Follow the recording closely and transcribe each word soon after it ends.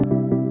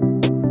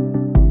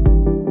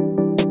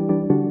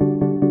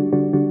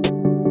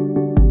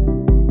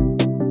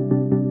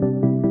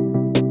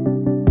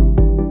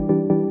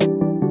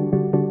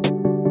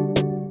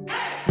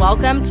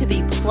welcome to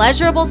the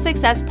Pleasurable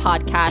Success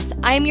Podcast.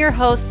 I'm your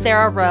host,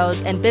 Sarah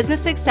Rose, and business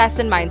success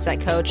and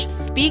mindset coach,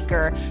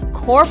 speaker,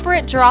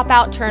 corporate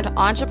dropout turned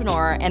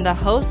entrepreneur, and the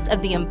host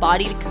of the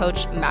Embodied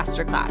Coach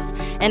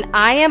Masterclass. And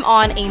I am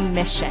on a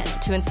mission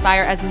to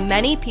inspire as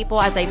many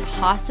people as I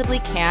possibly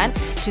can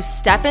to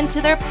step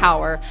into their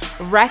power,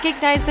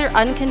 recognize their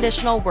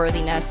unconditional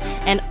worthiness,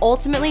 and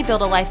ultimately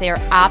build a life they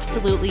are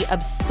absolutely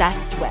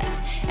obsessed with.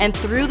 And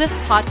through this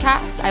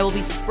podcast, I will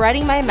be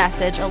spreading my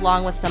message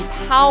along with some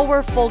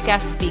powerful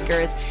guest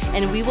speakers,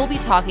 and we will be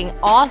talking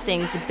all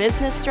things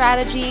business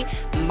strategy,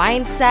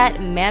 mindset,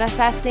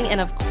 manifesting,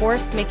 and of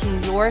course,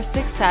 making your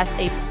success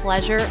a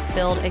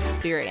pleasure-filled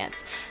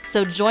experience.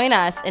 So join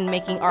us in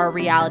making our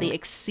reality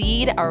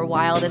exceed our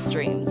wildest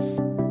dreams.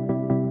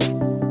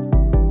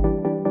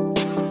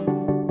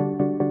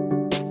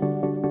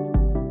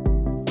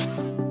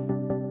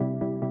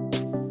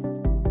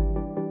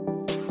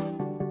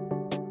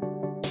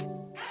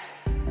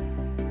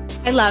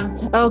 Hi,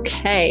 loves.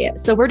 Okay,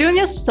 so we're doing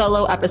a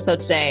solo episode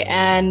today,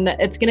 and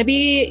it's going to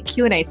be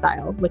Q&A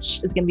style,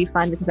 which is going to be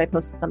fun because I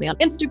posted something on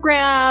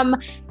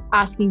Instagram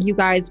asking you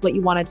guys what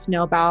you wanted to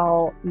know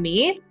about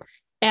me.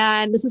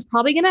 And this is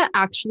probably going to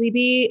actually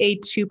be a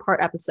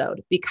 2-part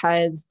episode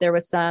because there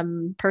was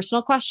some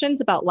personal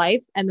questions about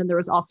life, and then there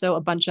was also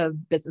a bunch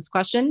of business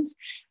questions.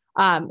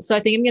 So I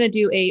think I'm going to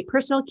do a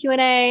personal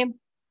Q&A,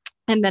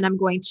 and then I'm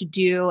going to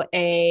do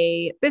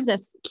a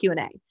business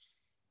Q&A.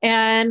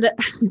 And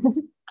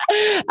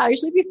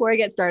actually, before I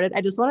get started,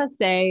 I just want to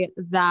say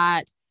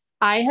that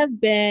I have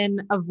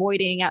been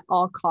avoiding at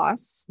all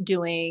costs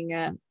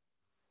doing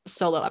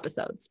solo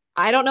episodes.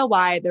 I don't know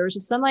why. There was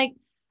just some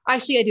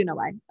actually, I do know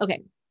why.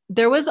 Okay.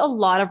 There was a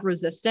lot of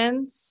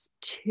resistance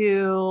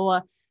to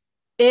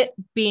it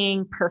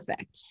being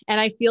perfect. And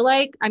I feel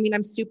like,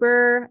 I'm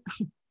super,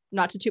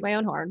 not to toot my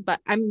own horn, but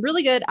I'm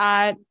really good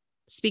at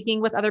speaking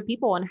with other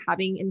people and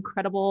having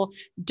incredible,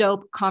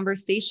 dope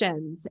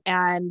conversations.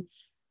 And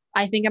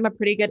I think I'm a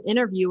pretty good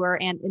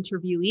interviewer and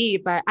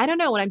interviewee, but I don't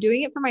know, when I'm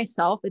doing it for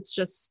myself, it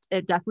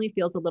definitely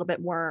feels a little bit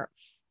more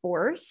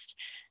forced.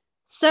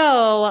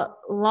 So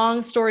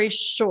long story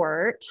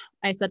short,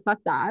 I said, fuck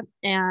that.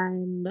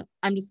 And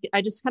I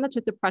just kind of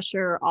took the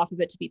pressure off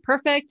of it to be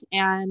perfect.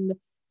 And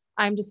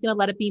I'm just going to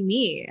let it be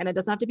me. And it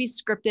doesn't have to be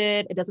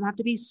scripted. It doesn't have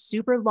to be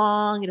super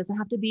long. It doesn't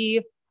have to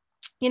be,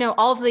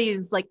 all of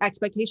these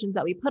expectations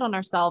that we put on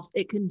ourselves.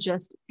 It can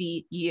just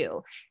be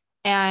you.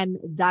 And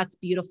that's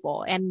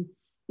beautiful. And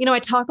I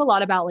talk a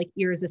lot about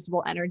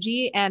irresistible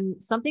energy,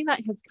 and something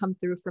that has come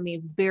through for me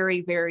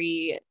very,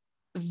 very,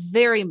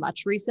 very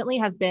much recently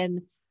has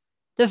been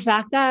the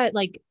fact that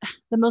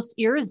the most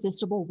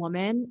irresistible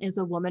woman is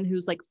a woman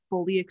who's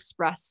fully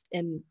expressed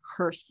in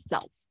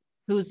herself,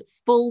 who's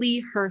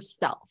fully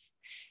herself.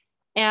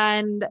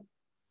 And,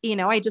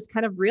 I just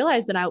kind of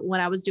realized that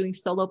when I was doing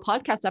solo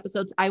podcast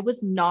episodes, I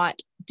was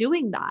not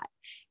doing that.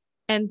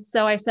 And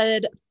so I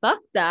said,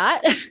 fuck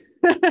that.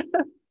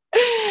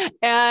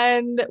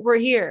 And we're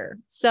here.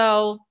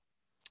 So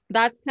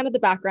that's kind of the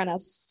background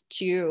as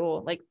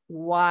to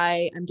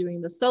why I'm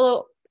doing the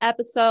solo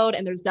episode.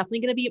 And there's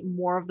definitely going to be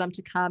more of them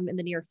to come in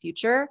the near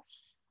future.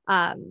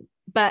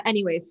 But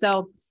anyway,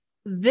 so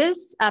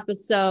this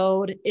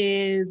episode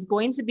is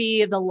going to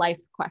be the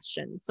life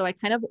questions. So I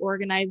kind of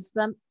organized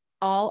them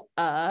all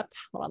up.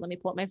 Hold on, let me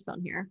pull up my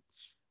phone here.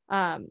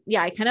 I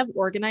kind of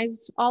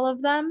organized all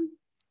of them.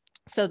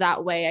 So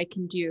that way I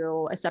can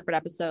do a separate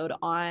episode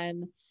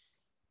on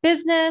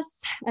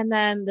business. And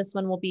then this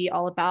one will be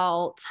all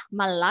about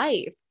my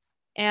life.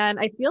 And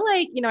I feel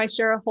I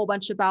share a whole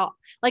bunch about,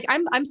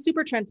 I'm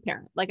super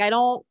transparent. I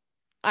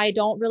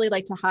don't really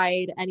like to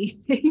hide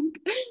anything.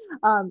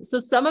 So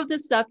some of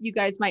this stuff you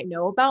guys might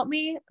know about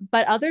me,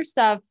 but other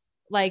stuff,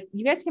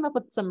 you guys came up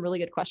with some really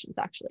good questions,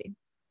 actually.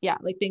 Yeah.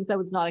 Things I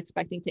was not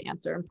expecting to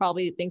answer, and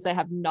probably things I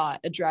have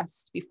not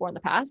addressed before in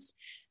the past.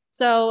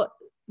 So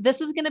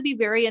this is going to be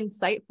very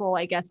insightful,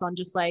 I guess, on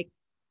just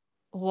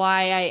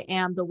why I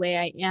am the way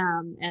I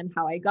am and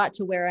how I got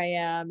to where I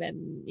am,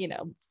 and,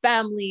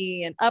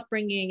 family and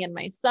upbringing and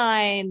my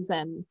signs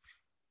and,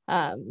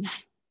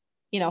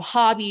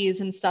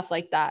 hobbies and stuff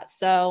like that.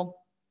 So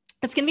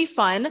it's going to be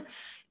fun.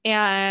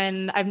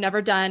 And I've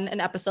never done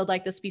an episode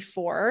like this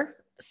before.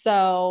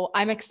 So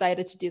I'm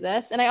excited to do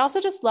this. And I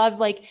also just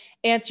love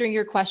answering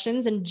your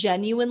questions and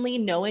genuinely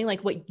knowing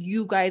what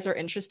you guys are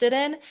interested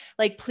in.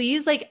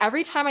 Please,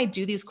 every time I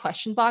do these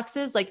question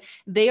boxes,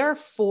 they are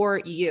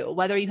for you,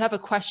 whether you have a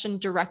question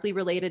directly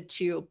related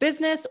to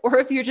business or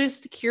if you're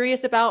just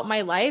curious about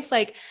my life,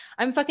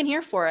 I'm fucking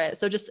here for it.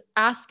 So just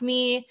ask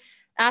me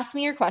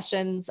your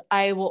questions.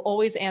 I will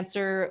always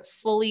answer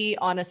fully,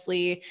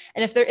 honestly.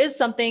 And if there is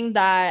something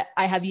that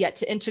I have yet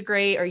to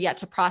integrate or yet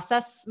to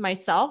process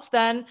myself,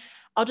 then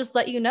I'll just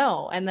let you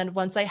know. And then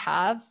once I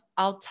have,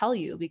 I'll tell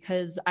you,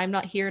 because I'm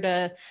not here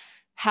to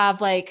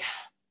have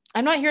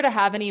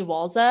any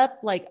walls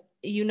up.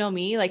 You know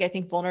me, I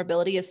think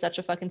vulnerability is such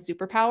a fucking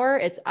superpower.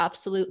 It's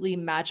absolutely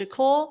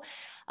magical.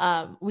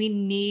 We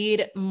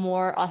need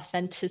more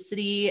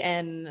authenticity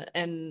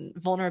and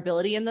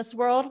vulnerability in this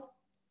world.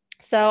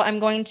 So I'm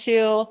going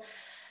to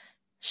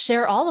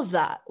share all of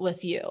that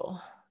with you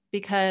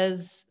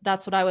because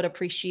that's what I would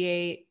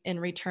appreciate in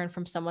return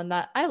from someone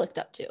that I looked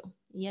up to,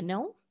 you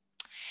know?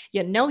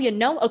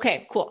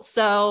 Okay, cool.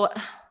 So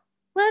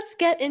let's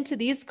get into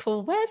these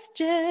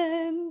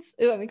questions.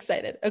 Ooh, I'm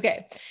excited.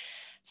 Okay.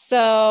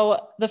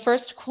 So the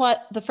first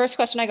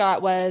question I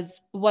got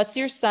was, what's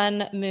your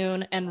sun,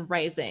 moon, and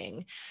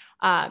rising?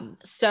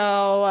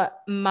 So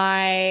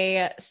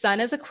my sun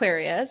is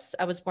Aquarius.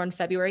 I was born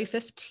February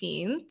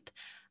 15th.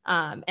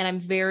 And I'm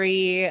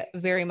very,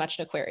 very much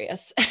an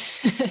Aquarius,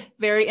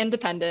 very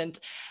independent,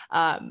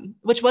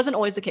 which wasn't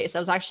always the case. I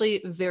was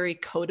actually very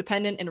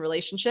codependent in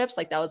relationships.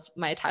 Like that was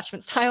my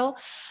attachment style.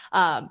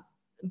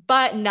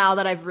 But now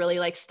that I've really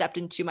like stepped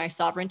into my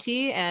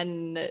sovereignty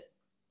and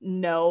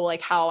know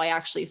like how I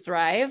actually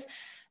thrive,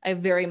 I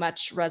very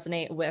much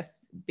resonate with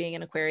being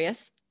an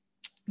Aquarius.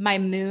 My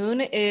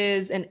moon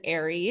is an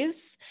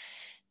Aries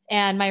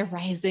and my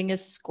rising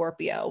is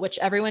Scorpio, which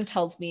everyone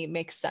tells me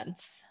makes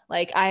sense.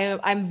 Like I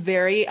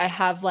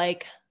have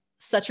like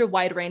such a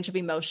wide range of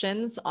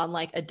emotions on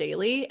like a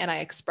daily, and I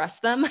express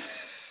them.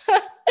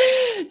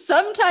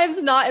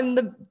 Sometimes not in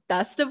the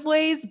best of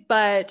ways,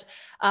 but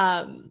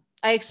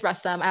I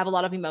express them. I have a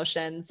lot of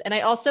emotions. And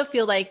I also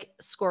feel like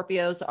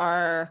Scorpios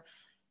are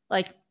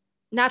like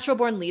natural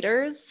born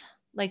leaders.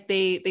 Like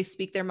they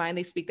speak their mind,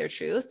 they speak their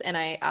truth. And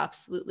I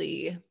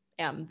absolutely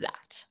am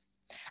that.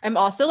 I'm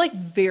also like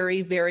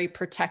very, very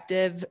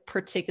protective,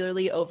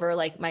 particularly over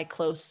like my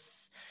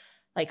close,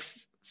 like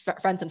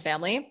friends and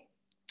family.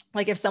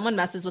 Like if someone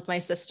messes with my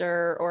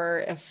sister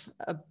or if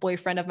a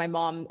boyfriend of my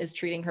mom is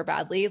treating her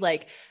badly,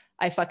 like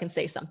I fucking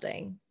say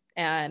something.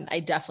 And I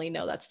definitely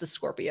know that's the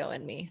Scorpio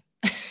in me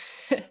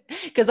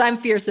because I'm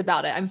fierce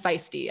about it. I'm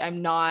feisty.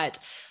 I'm not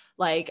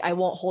like, I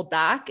won't hold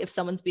back. If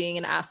someone's being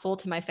an asshole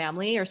to my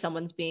family or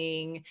someone's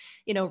being,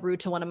 rude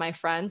to one of my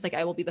friends, like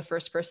I will be the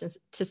first person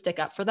to stick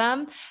up for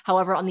them.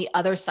 However, on the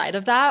other side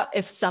of that,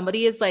 if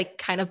somebody is like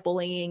kind of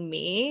bullying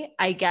me,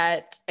 I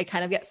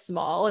kind of get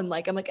small and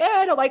like, I'm like,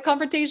 I don't like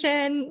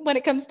confrontation when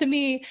it comes to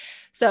me.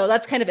 So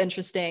that's kind of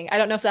interesting. I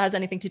don't know if that has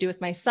anything to do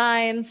with my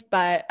signs,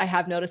 but I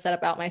have noticed that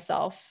about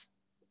myself.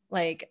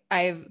 Like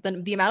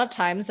the amount of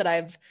times that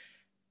I've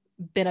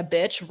been a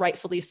bitch,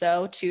 rightfully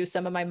so, to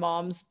some of my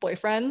mom's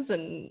boyfriends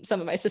and some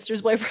of my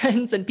sister's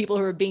boyfriends and people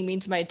who are being mean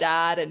to my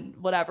dad and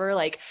whatever.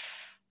 Like,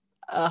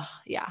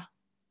 yeah,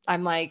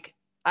 I'm like,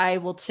 I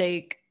will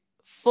take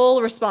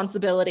full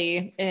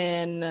responsibility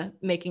in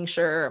making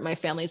sure my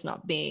family's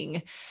not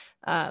being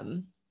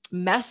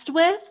messed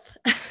with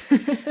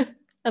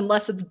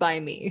unless it's by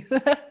me.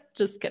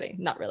 Just kidding.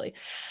 Not really.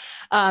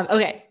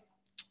 Okay.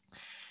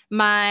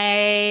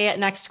 My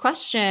next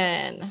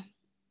question.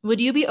 Would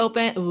you be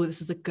open? Ooh,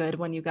 this is a good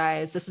one, you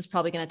guys. This is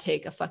probably going to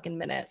take a fucking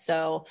minute.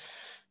 So,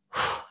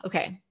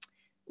 okay.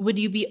 Would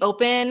you be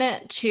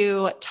open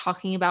to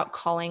talking about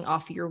calling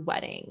off your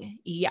wedding?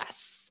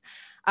 Yes,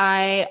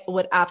 I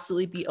would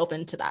absolutely be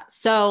open to that.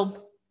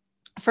 So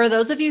for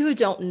those of you who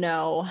don't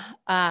know,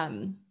 all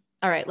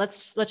right,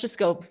 let's just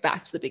go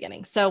back to the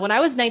beginning. So when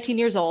I was 19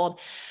 years old,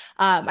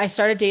 I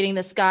started dating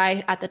this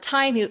guy at the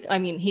time.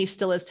 He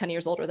still is 10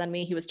 years older than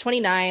me. He was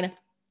 29.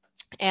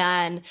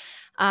 And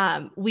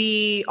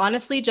we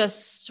honestly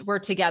just were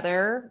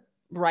together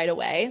right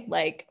away.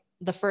 Like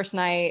the first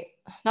night,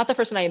 not the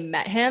first night I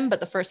met him, but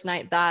the first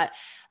night that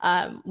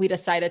we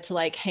decided to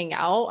like hang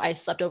out, I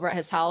slept over at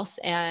his house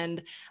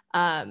and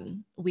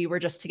we were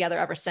just together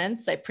ever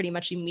since. I pretty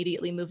much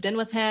immediately moved in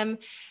with him.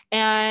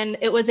 And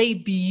it was a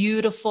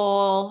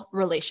beautiful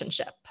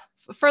relationship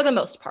for the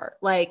most part.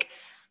 Like,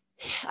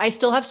 I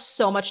still have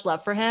so much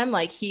love for him.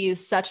 Like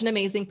he's such an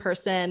amazing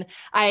person.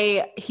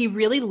 He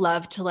really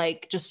loved to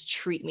like just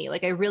treat me.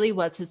 Like I really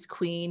was his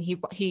queen. He,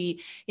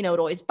 would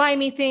always buy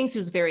me things. He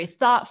was very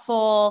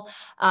thoughtful.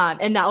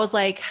 And that was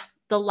like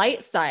the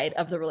light side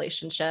of the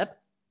relationship.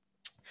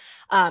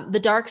 The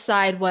dark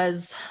side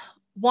was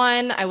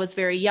one, I was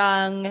very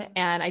young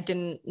and I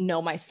didn't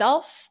know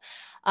myself.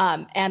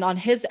 And on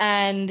his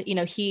end,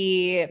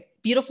 he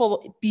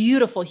beautiful,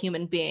 beautiful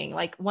human being,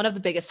 like one of the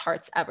biggest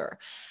hearts ever.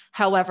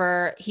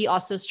 However, he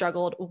also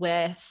struggled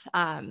with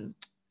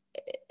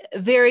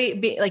very,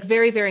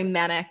 very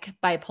manic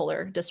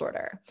bipolar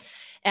disorder.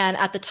 And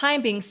at the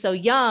time being so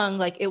young,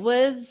 like it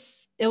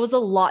was a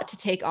lot to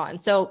take on.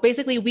 So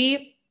basically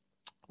we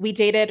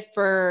dated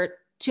for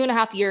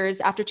 2.5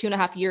 years. After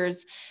 2.5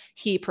 years,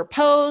 he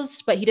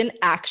proposed, but he didn't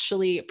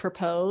actually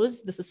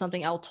propose. This is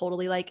something I'll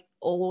totally like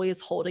always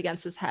hold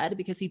against his head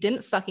because he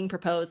didn't fucking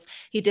propose.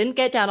 He didn't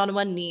get down on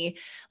one knee.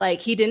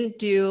 Like he didn't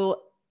do,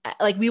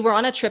 like we were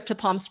on a trip to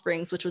Palm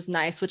Springs, which was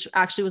nice, which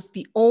actually was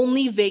the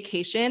only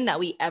vacation that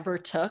we ever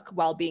took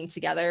while being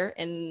together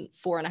in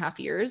 4.5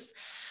 years.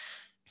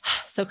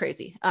 So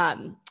crazy.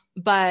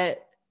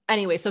 But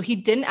anyway, so he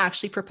didn't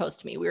actually propose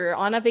to me. We were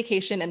on a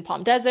vacation in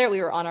Palm Desert.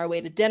 We were on our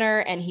way to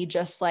dinner and he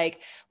just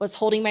like was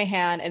holding my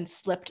hand and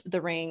slipped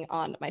the ring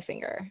on my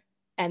finger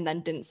and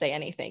then didn't say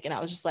anything. And I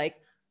was just like,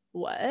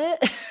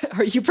 what?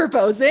 Are you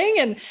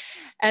proposing?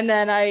 And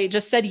then I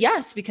just said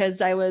yes, because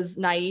I was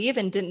naive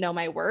and didn't know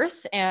my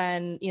worth.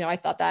 And, I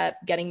thought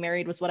that getting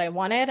married was what I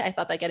wanted. I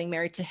thought that getting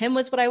married to him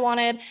was what I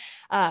wanted.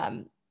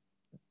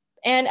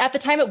 And at the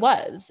time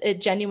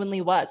it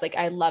genuinely was. Like,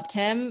 I loved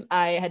him.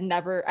 I had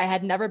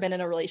never been in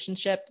a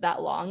relationship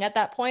that long at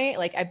that point.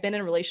 Like, I've been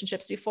in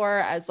relationships before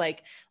as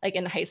like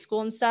in high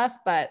school and stuff,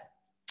 but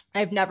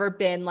I've never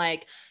been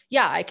like,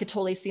 yeah, I could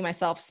totally see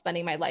myself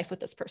spending my life with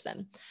this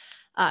person.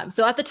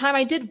 So at the time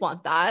I did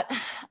want that.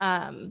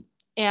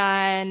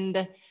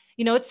 And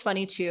what's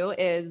funny too,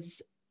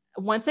 is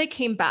once I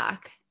came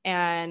back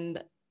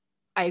and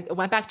I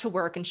went back to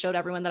work and showed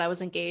everyone that I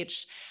was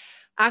engaged,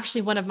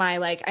 actually one of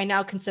my, I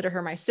now consider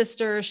her my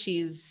sister.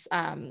 She's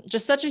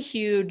just such a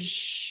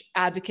huge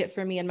advocate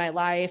for me in my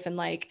life, and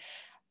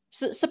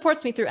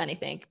supports me through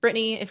anything.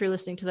 Brittany, if you're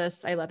listening to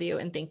this, I love you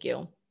and thank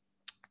you.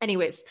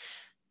 Anyways,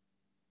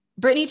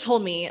 Brittany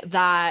told me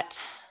that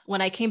when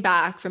I came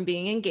back from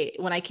being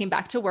engaged, when I came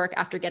back to work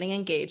after getting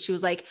engaged, she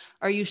was like,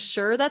 are you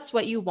sure that's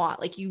what you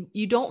want? Like,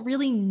 you don't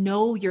really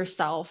know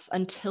yourself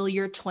until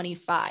you're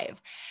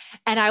 25.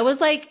 And I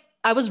was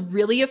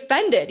really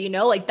offended,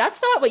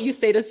 that's not what you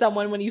say to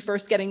someone when you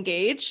first get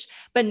engaged.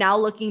 But now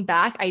looking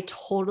back, I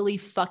totally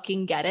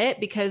fucking get it,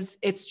 because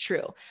it's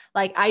true.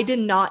 Like, I did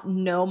not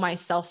know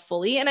myself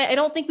fully. And I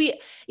don't think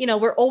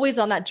we're always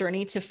on that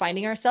journey to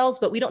finding ourselves,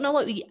 but we don't know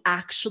what we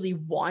actually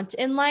want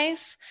in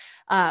life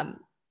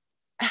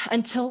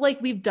until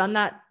we've done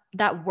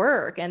that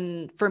work.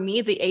 And for me,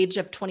 the age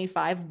of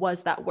 25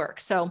 was that work.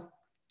 So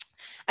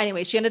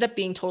anyway, she ended up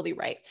being totally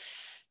right.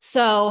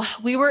 So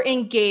we were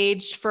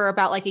engaged for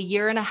about a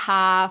year and a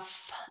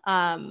half,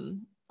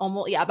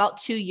 about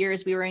 2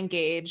 years we were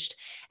engaged.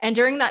 And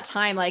during that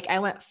time, I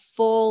went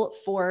full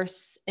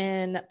force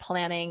in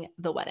planning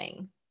the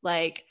wedding.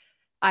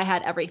 I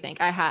had everything.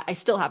 I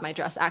still have my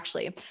dress,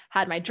 actually.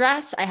 Had my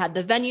dress, I had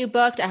the venue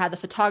booked, I had the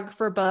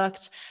photographer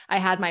booked, I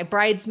had my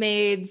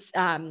bridesmaids.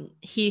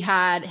 He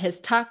had his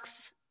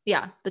tux.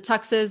 Yeah, the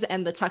tuxes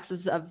and the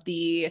tuxes of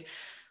the,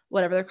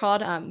 whatever they're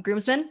called,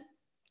 groomsmen.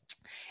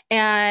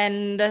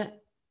 And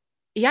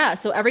yeah,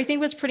 so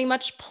everything was pretty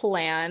much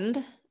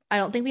planned. I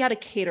don't think we had a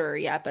caterer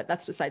yet, but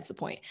that's besides the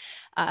point.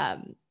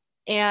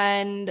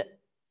 And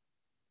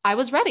I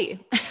was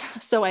ready.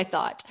 So I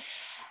thought.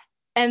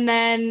 And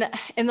then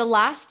in the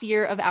last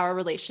year of our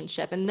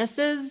relationship, and this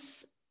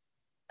is,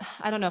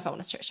 I don't know if I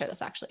want to share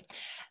this actually.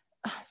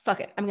 Fuck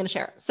it. I'm going to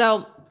share it.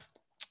 So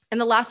in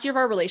the last year of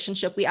our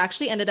relationship, we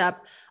actually ended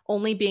up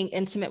only being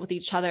intimate with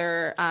each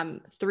other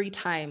 3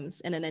 times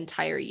in an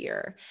entire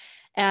year.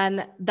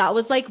 And that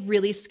was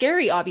really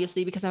scary,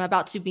 obviously, because I'm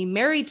about to be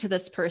married to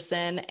this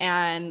person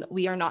and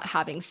we are not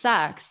having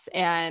sex.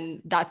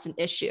 And that's an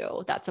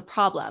issue. That's a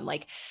problem.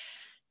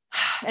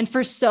 And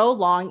for so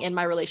long in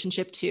my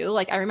relationship too,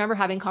 I remember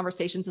having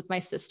conversations with my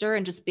sister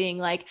and just being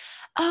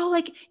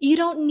oh, you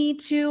don't need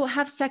to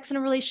have sex in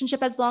a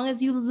relationship as long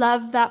as you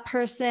love that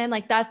person.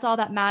 That's all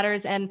that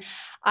matters. And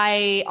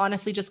I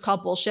honestly just call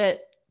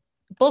bullshit.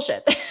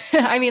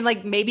 I mean,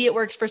 maybe it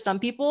works for some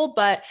people,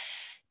 but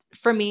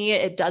for me,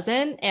 it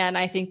doesn't. And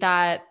I think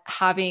that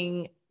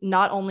having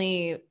not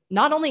only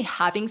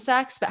having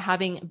sex, but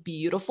having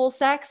beautiful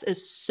sex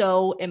is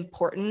so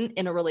important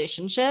in a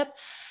relationship.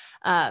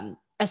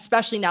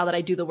 Especially now that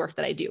I do the work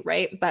that I do.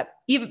 Right. But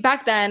even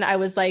back then I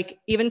was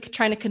even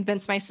trying to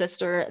convince my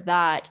sister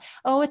that,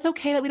 oh, it's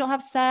okay that we don't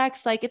have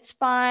sex. It's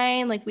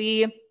fine.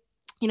 We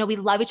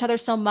love each other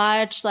so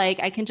much.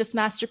 I can just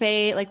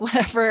masturbate,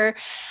 whatever.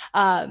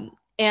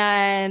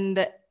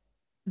 And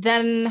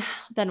then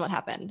what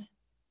happened?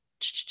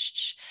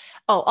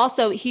 Oh,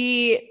 also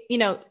he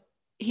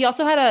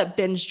also had a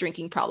binge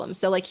drinking problem.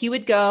 So he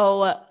would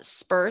go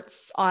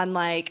spurts on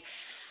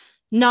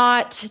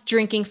not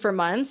drinking for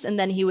months. And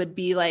then he would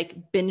be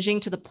binging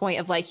to the point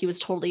of he was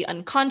totally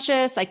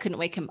unconscious. I couldn't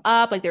wake him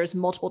up. There was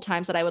multiple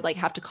times that I would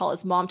have to call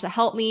his mom to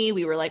help me.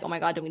 We were oh my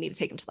God, do we need to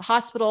take him to the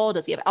hospital?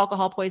 Does he have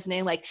alcohol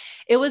poisoning?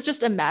 It was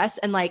just a mess.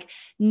 And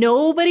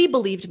nobody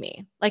believed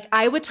me.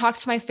 I would talk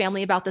to my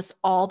family about this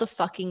all the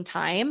fucking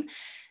time.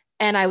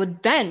 And I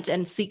would vent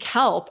and seek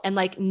help. And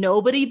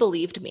nobody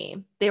believed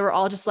me. They were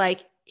all just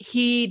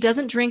he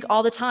doesn't drink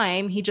all the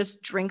time. He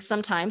just drinks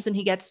sometimes and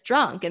he gets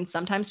drunk and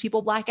sometimes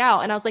people black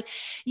out. And I was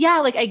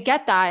yeah, I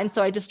get that. And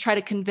so I just try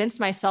to convince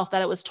myself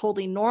that it was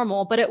totally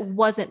normal, but it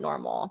wasn't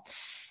normal.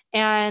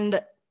 And,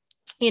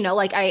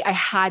 I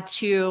had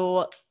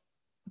to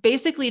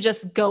basically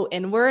just go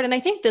inward. And I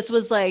think this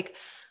was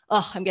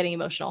oh, I'm getting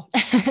emotional.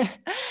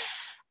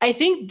 I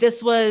think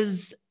this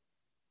was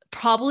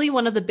probably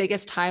one of the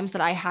biggest times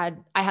that I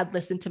had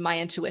listened to my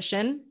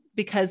intuition,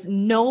 because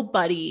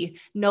nobody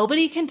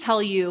can tell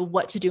you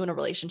what to do in a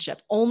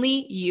relationship.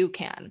 Only you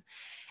can.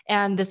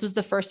 And this was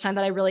the first time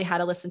that I really had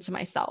to listen to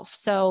myself.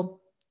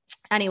 So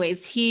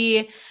anyways,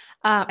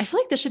 I feel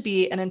this should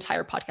be an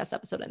entire podcast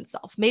episode in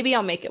itself. Maybe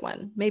I'll make it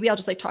one. Maybe I'll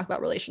just talk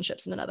about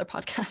relationships in another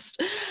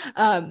podcast.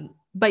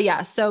 But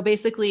yeah, so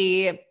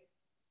basically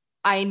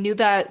I knew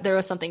that there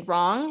was something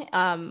wrong.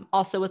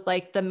 Also with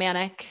like the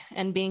manic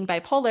and being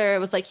bipolar, it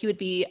was like he would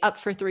be up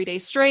for 3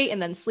 days straight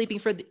and then sleeping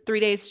for 3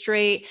 days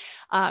straight.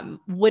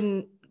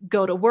 Wouldn't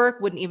go to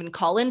work, wouldn't even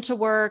call into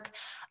work.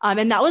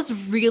 And that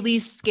was really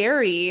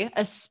scary,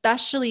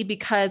 especially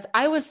because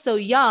I was so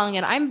young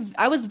and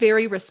I was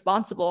very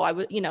responsible. I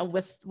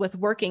was, with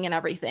working and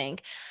everything.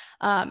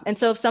 And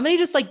so if somebody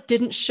just like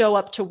didn't show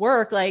up to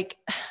work, like,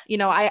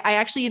 I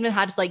actually even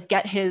had to like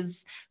get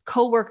his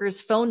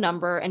coworker's phone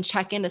number and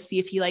check in to see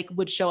if he like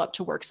would show up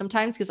to work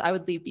sometimes because I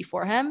would leave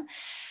before him.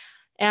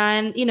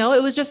 And,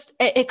 it was just,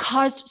 it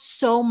caused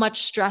so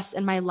much stress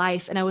in my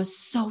life. And I was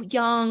so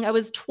young. I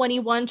was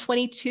 21,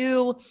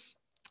 22.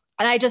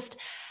 And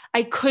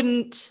I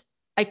couldn't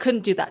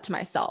do that to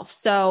myself.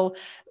 So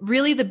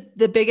really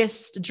the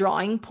biggest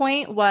drawing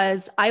point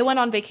was I went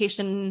on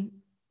vacation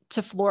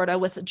to Florida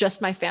with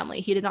just my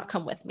family. He did not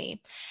come with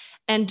me.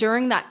 And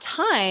during that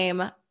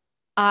time,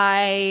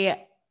 I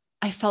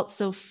felt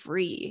so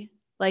free.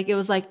 Like it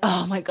was like,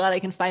 oh my God, I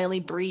can finally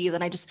breathe.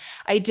 And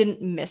I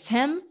didn't miss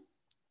him.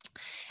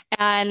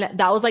 And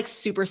that was like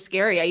super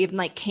scary. I even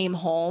like came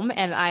home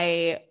and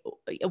I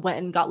went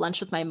and got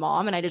lunch with my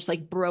mom and I just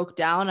like broke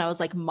down. I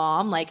was like,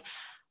 Mom, like,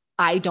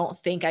 I don't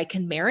think I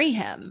can marry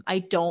him. I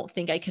don't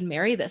think I can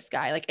marry this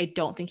guy. Like, I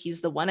don't think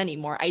he's the one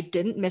anymore. I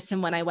didn't miss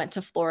him when I went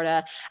to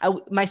Florida.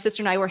 My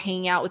sister and I were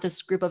hanging out with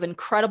this group of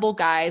incredible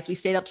guys. We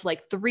stayed up to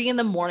like 3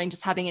 a.m,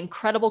 just having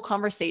incredible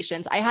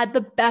conversations. I had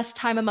the best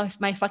time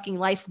of my fucking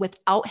life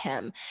without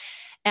him.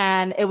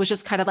 And it was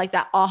just kind of like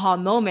that aha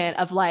moment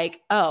of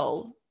like,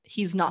 oh,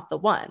 he's not the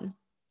one.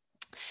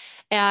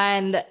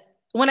 And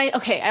I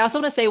also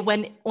want to say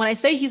when I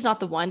say he's not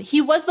the one, he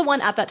was the one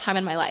at that time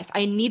in my life.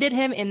 I needed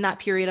him in that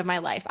period of my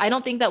life. I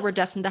don't think that we're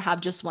destined to have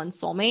just one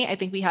soulmate. I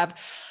think we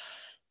have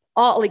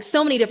all like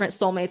so many different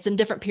soulmates in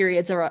different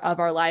periods of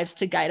our lives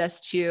to guide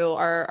us to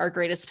our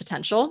greatest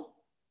potential.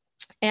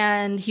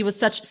 And he was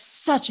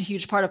such a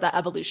huge part of that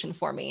evolution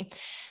for me.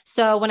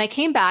 So when I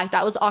came back,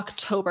 that was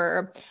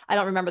October. I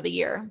don't remember the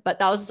year, but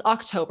that was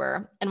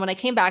October. And when I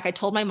came back, I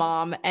told my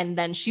mom, and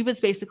then she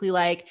was basically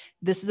like,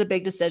 this is a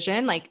big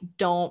decision. Like,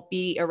 don't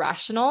be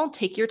irrational,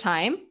 take your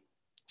time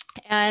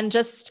and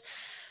just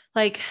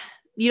like,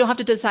 you don't have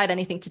to decide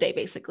anything today,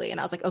 basically. And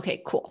I was like,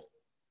 okay, cool.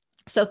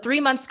 So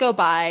 3 months go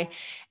by.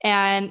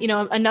 And,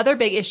 another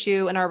big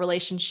issue in our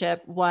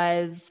relationship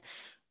was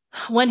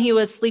when he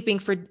was sleeping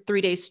for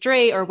 3 days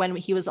straight, or when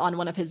he was on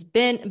one of his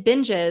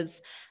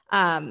binges,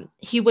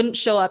 he wouldn't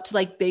show up to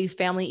like big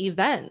family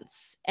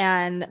events.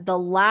 And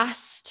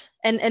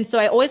so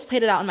I always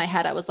played it out in my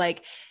head. I was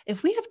like,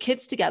 if we have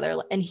kids together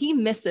and he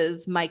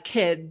misses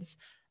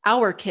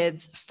our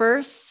kids'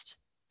 first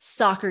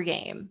soccer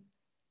game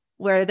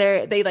where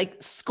they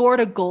like scored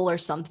a goal or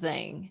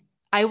something,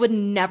 I would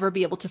never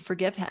be able to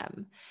forgive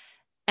him.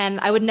 And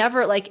I wouldn't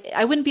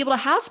be able to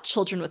have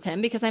children with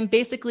him because I'm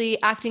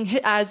basically acting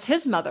as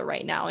his mother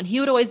right now. And he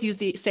would always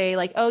say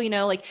like, oh,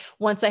 like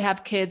once I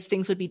have kids,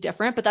 things would be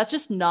different, but that's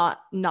just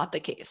not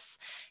the case.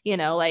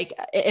 Like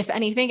if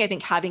anything, I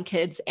think having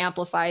kids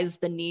amplifies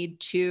the need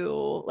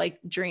to like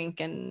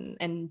drink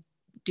and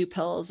do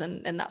pills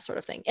and that sort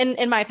of thing.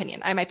 In my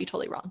opinion, I might be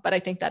totally wrong, but I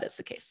think that is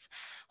the case.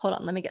 Hold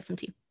on, let me get some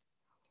tea.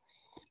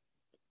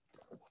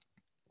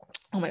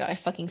 Oh my God, I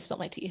fucking spilled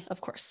my tea, of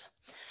course.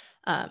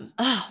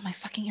 My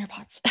fucking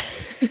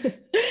AirPods.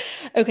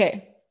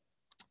 Okay.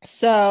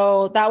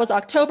 So that was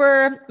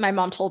October. My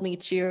mom told me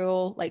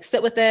to like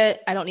sit with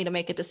it. I don't need to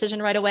make a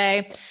decision right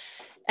away.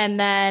 And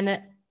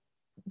then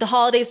the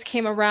holidays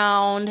came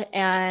around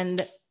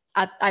and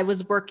I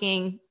was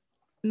working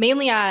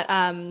mainly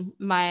at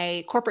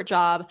my corporate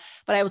job,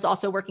 but I was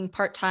also working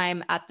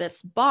part-time at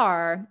this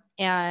bar.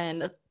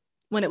 And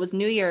when it was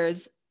New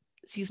Year's,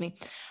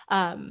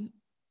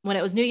 when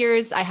it was New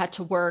Year's, I had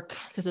to work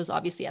because it was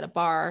obviously at a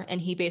bar.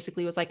 And he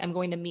basically was like, I'm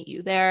going to meet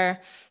you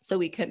there so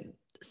we could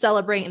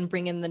celebrate and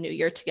bring in the new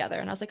year together.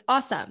 And I was like,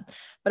 awesome.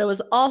 But it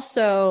was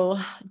also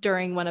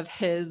during one of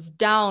his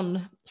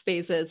down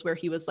phases where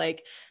he was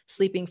like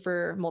sleeping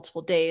for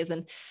multiple days.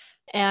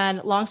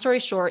 And long story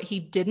short, he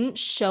didn't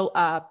show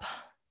up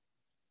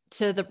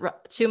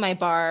to my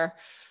bar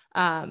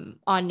on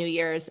New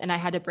Year's. And I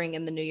had to bring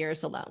in the New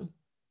Year's alone,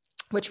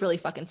 which really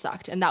fucking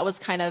sucked. And that was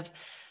kind of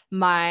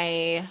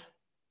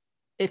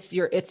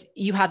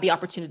you have the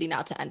opportunity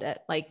now to end it.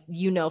 Like,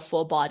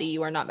 full body,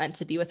 you are not meant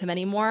to be with him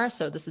anymore.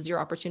 So this is your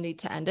opportunity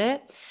to end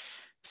it.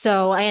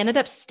 So I ended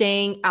up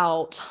staying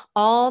out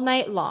all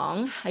night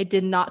long. I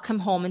did not come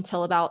home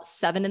until about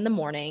 7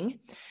 a.m.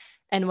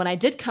 And when I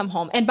did come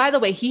home, and by the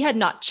way, he had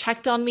not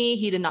checked on me.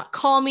 He did not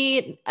call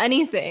me,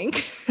 anything.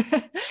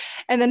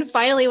 And then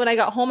finally, when I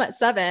got home at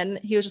 7,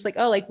 he was just like,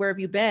 oh, like, where have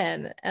you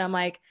been? And I'm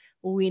like,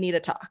 we need to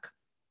talk.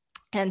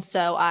 And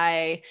so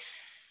I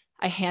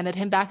handed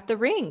him back the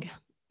ring.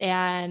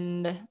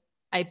 And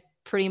I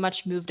pretty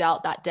much moved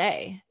out that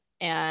day.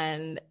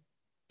 And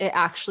it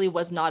actually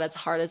was not as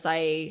hard as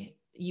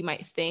you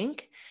might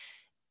think,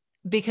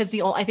 because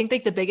I think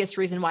like the biggest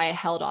reason why I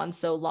held on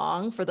so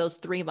long for those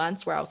 3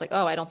 months where I was like,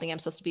 oh, I don't think I'm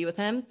supposed to be with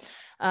him,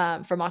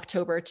 from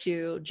October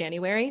to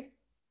January,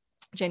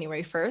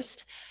 January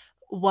 1st,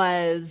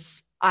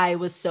 was I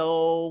was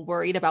so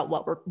worried about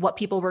what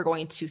people were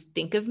going to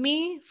think of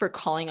me for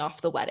calling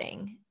off the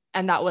wedding.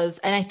 And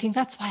I think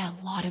that's why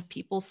a lot of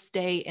people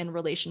stay in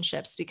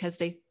relationships, because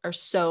they are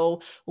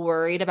so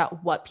worried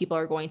about what people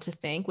are going to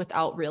think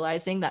without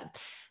realizing that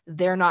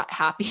they're not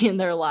happy in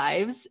their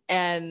lives.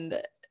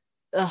 And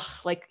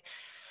like,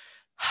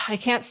 I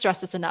can't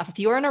stress this enough. If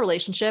you are in a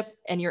relationship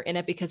and you're in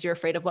it because you're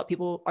afraid of what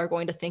people are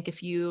going to think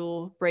if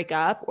you break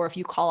up, or if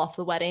you call off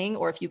the wedding,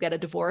 or if you get a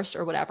divorce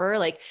or whatever,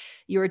 like,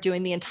 you are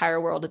doing the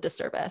entire world a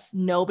disservice.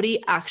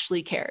 Nobody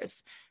actually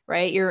cares,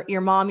 right?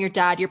 Your mom, your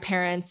dad, your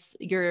parents,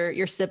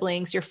 your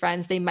siblings, your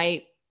friends, they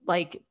might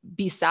like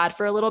be sad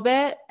for a little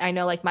bit. I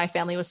know like my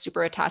family was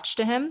super attached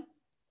to him.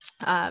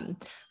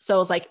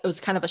 So it was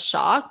kind of a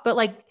shock, but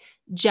like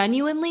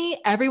genuinely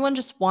everyone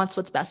just wants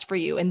what's best for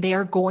you, and they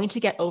are going to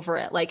get over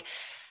it. Like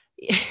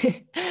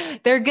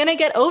they're going to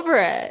get over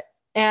it,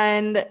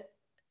 and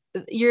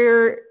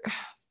you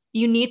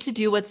need to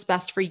do what's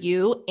best for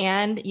you,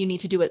 and you need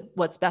to do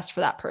what's best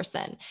for that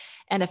person.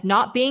 And if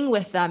not being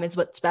with them is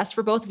what's best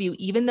for both of you,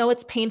 even though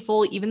it's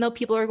painful, even though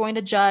people are going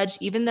to judge,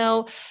 even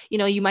though,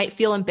 you might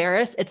feel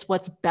embarrassed, it's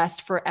what's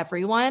best for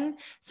everyone.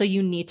 So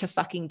you need to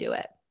fucking do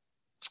it.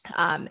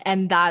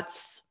 And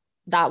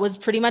that was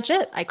pretty much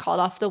it. I called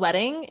off the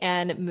wedding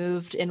and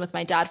moved in with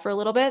my dad for a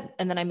little bit.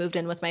 And then I moved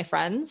in with my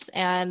friends,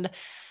 and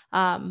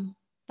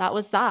that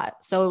was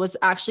that. So it was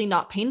actually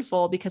not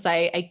painful, because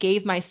I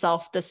gave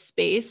myself the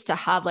space to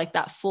have like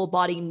that full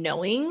body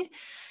knowing,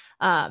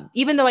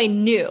 even though I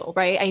knew,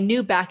 right? I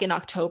knew back in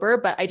October,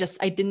 but I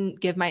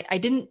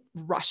didn't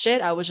rush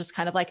it. I was just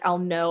kind of like, I'll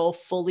know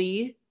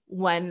fully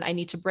when I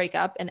need to break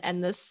up and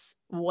end this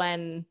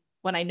when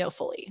I know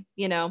fully,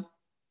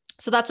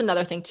 So that's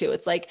another thing too.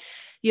 It's like,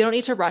 you don't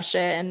need to rush it.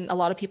 And a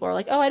lot of people are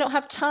like, oh, I don't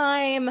have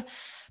time,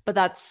 but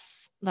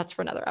that's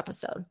for another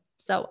episode.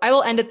 So I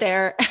will end it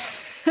there.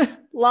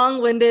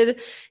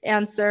 Long-winded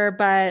answer,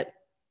 but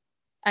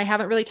I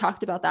haven't really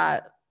talked about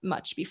that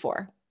much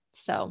before.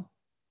 So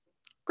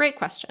great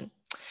question.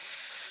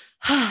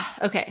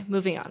 Okay,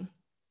 moving on.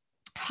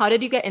 How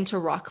did you get into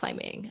rock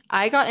climbing?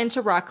 I got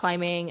into rock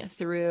climbing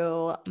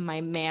through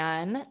my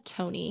man,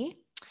 Tony.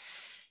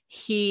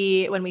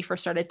 When we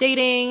first started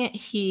dating,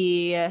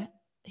 he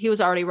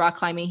was already rock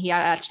climbing. He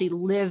had actually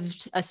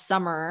lived a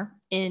summer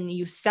in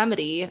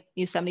Yosemite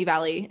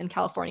Valley in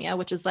California,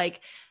 which is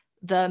like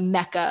the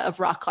mecca of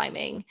rock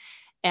climbing.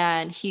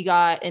 And he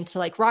got into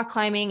like rock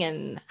climbing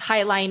and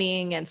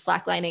highlining and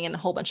slacklining and a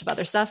whole bunch of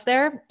other stuff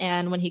there.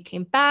 And when he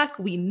came back,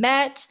 we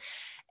met,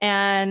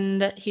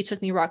 and he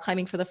took me rock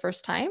climbing for the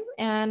first time,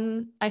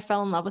 and I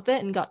fell in love with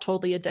it and got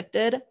totally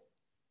addicted.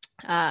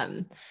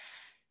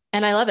 And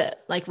I love it.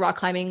 Like, rock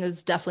climbing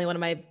is definitely one of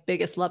my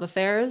biggest love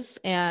affairs.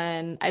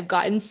 And I've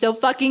gotten so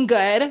fucking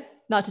good,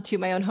 not to toot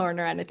my own horn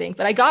or anything,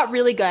 but I got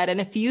really good. And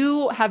if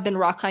you have been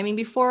rock climbing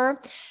before,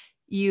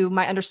 you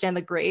might understand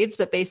the grades,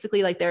 but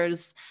basically like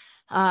there's,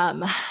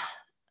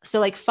 so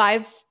like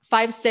 5.6,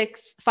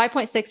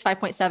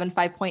 5.7,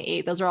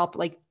 5.8, those are all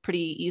like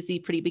pretty easy,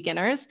 pretty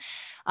beginners.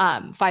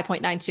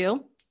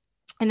 5.92.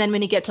 And then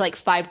when you get to like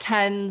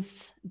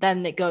 510s,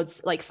 then it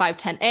goes like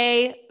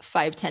 510A,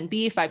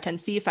 510B,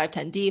 510C,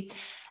 510D,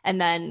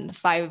 and then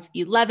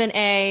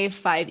 511A,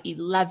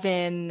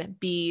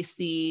 511B,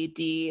 C,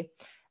 D,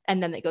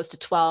 and then it goes to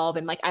 12.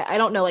 And like, I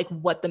don't know like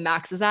what the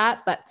max is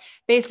at, but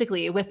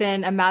basically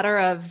within a matter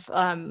of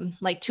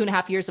like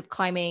 2.5 years of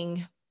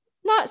climbing,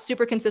 not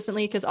super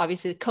consistently, because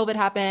obviously COVID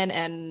happened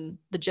and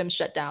the gym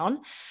shut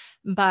down,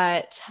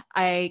 but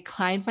I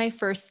climbed my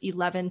first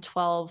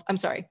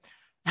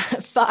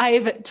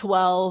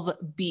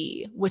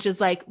 512B, which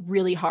is like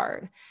really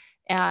hard.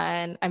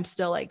 And I'm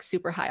still like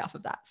super high off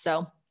of that.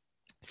 So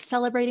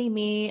celebrating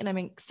me, and I'm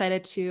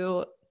excited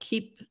to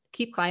keep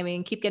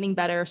climbing, keep getting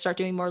better, start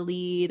doing more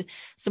lead,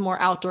 some more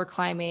outdoor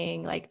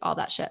climbing, like all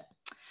that shit.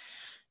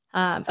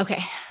 Okay.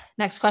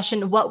 Next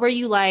question. What were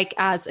you like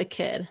as a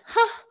kid?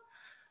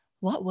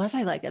 What was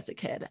I like as a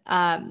kid?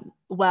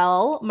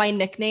 Well, my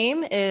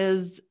nickname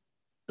is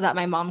that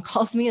my mom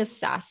calls me is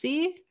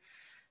Sassy.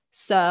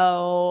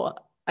 So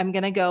I'm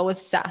going to go with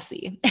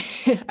sassy.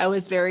 I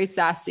was very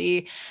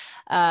sassy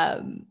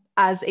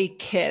as a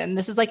kid. And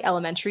this is like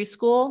elementary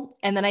school.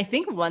 And then I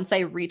think once I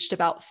reached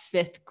about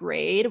 5th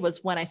grade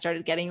was when I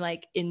started getting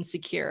like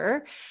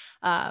insecure.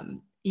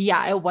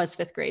 Yeah, it was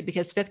 5th grade,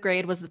 because 5th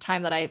grade was the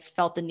time that I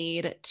felt the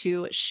need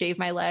to shave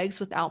my legs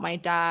without my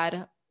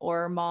dad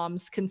or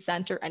mom's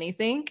consent or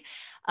anything.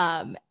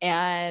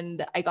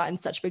 And I got in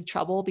such big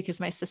trouble because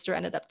my sister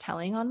ended up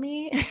telling on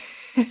me.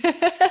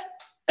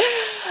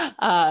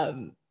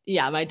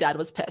 Yeah, my dad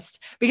was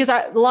pissed because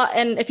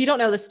and if you don't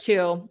know this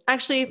too,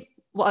 actually,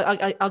 well,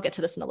 I'll get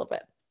to this in a little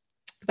bit,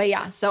 but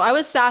yeah, so I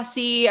was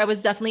sassy. I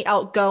was definitely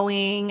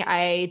outgoing.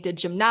 I did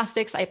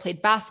gymnastics. I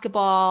played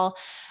basketball.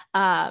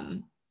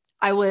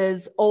 I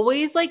was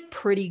always like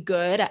pretty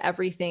good at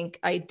everything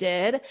I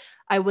did.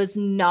 I was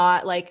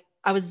not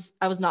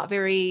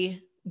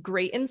very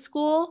great in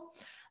school,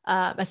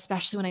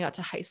 especially when I got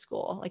to high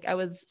school. Like, I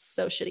was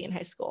so shitty in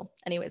high school.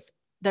 Anyways,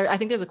 I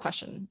think there's a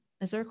question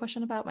is there a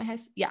question about my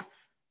Yeah.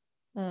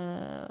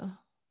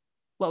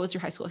 What was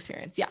your high school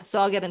experience? Yeah. So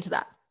I'll get into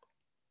that.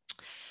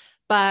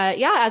 But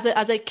yeah,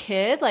 as a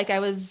kid, like I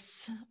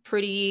was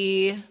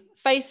pretty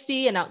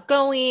feisty and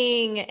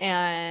outgoing,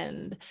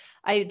 and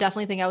I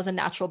definitely think I was a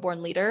natural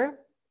born leader.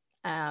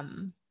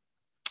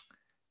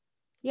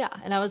 Yeah,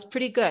 and I was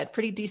pretty good,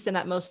 pretty decent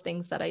at most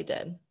things that I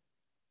did,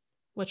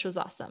 which was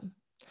awesome.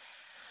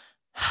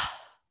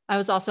 I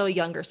was also a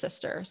younger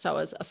sister, so I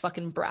was a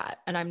fucking brat,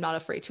 and I'm not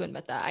afraid to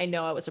admit that. I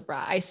know I was a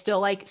brat. I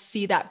still like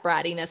see that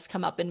brattiness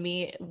come up in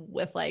me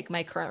with like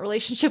my current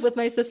relationship with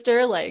my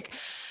sister, like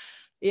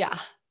yeah,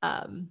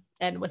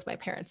 and with my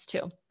parents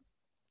too.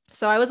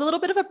 So I was a little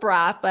bit of a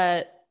brat,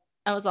 but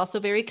I was also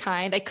very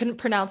kind. I couldn't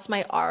pronounce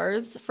my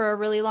R's for a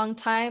really long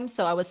time,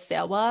 so I was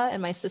Sewa,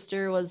 and my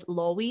sister was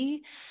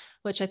Lowi,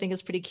 which I think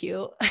is pretty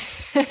cute.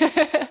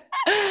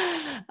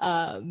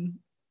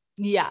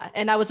 Yeah.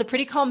 And I was a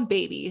pretty calm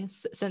baby.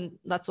 And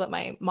that's what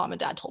my mom and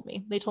dad told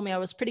me. They told me I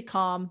was pretty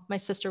calm. My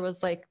sister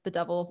was like the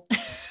devil.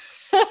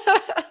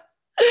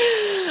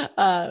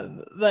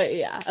 But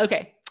yeah.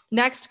 Okay.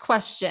 Next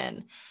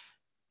question.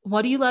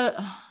 What do you love?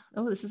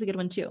 Oh, this is a good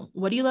one too.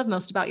 What do you love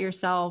most about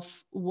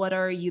yourself? What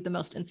are you the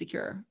most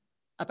insecure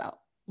about?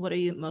 What are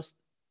you most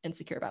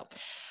insecure about?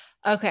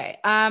 Okay.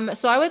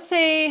 So I would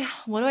say,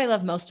 what do I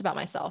love most about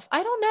myself?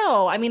 I don't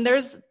know. I mean,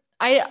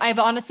 I've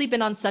honestly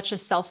been on such a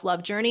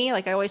self-love journey.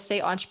 Like I always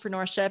say,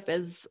 entrepreneurship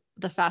is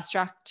the fast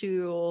track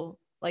to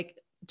like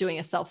doing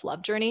a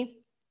self-love journey,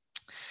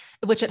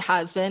 which it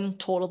has been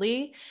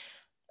totally.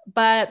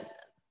 But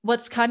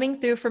what's coming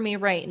through for me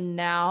right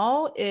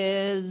now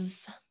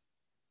is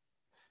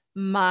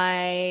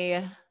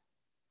my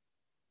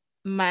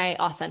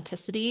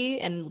authenticity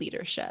and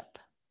leadership.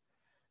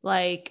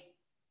 Like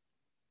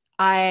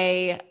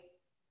I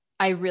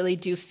really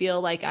do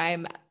feel like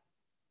I'm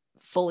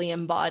fully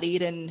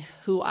embodied in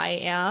who I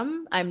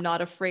am. I'm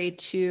not afraid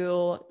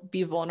to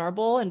be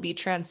vulnerable and be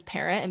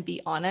transparent and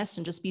be honest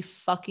and just be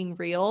fucking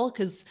real,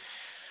 because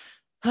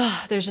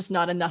there's just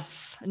not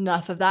enough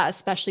of that,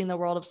 especially in the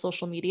world of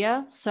social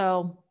media.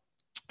 So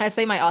I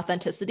say my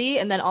authenticity,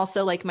 and then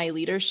also like my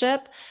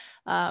leadership.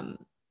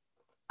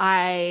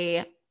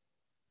 I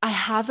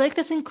have like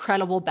this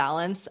incredible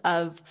balance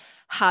of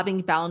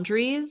having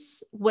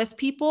boundaries with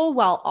people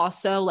while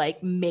also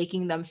like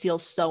making them feel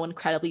so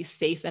incredibly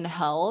safe and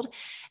held.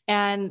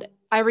 And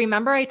I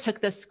remember I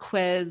took this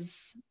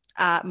quiz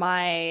at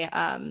my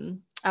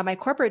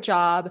corporate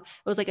job.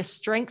 It was like a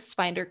strengths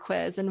finder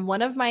quiz. And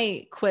one of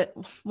my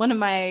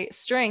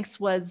strengths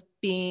was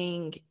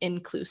being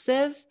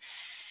inclusive.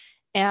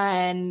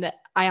 And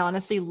I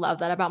honestly love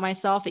that about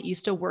myself. It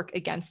used to work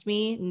against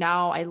me.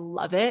 Now I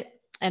love it.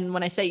 And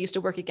when I say it used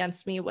to work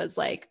against me, was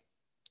like,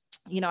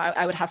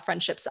 I would have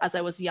friendships as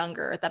I was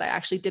younger that I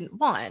actually didn't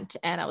want,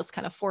 and I was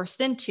kind of forced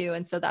into.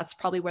 And so that's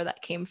probably where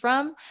that came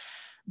from.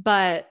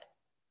 But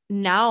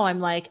now I'm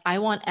like, I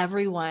want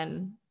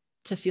everyone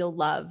to feel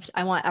loved.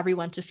 I want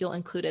everyone to feel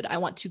included. I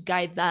want to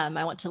guide them.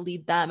 I want to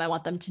lead them. I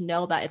want them to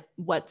know that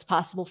what's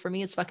possible for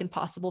me is fucking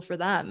possible for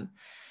them.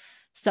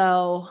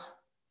 So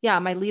yeah,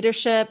 my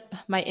leadership,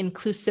 my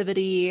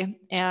inclusivity,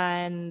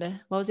 and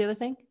what was the other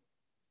thing?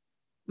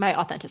 My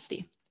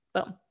authenticity.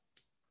 Boom.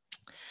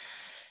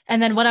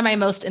 And then what am I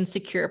most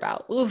insecure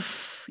about?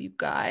 Oof, you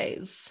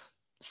guys.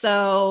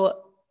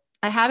 So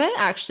I haven't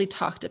actually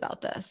talked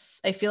about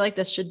this. I feel like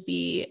this should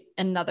be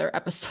another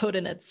episode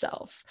in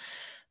itself.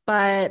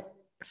 But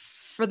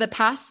for the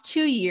past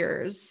 2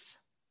 years,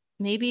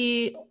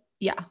 maybe,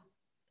 yeah,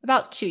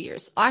 about 2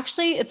 years.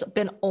 Actually, it's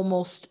been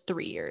almost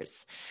 3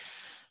 years.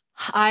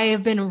 I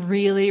have been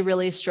really,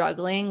 really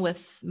struggling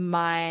with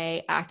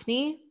my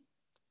acne.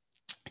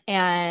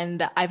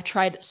 And I've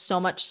tried so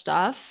much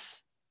stuff.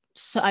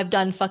 So I've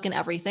done fucking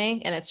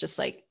everything, and it's just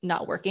like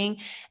not working.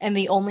 And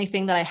the only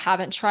thing that I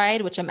haven't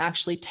tried, which I'm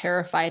actually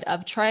terrified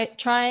of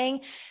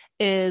trying,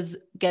 is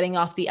getting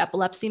off the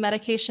epilepsy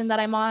medication that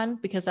I'm on,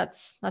 because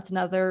that's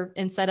another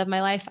insight of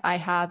my life. I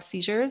have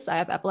seizures. I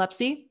have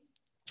epilepsy.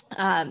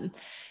 And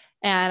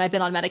I've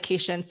been on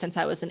medication since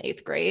I was in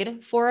 8th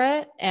grade for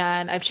it.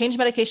 And I've changed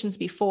medications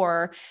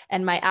before,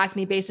 and my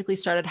acne basically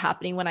started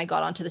happening when I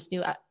got onto this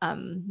new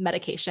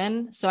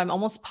medication. So I'm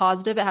almost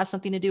positive it has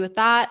something to do with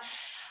that.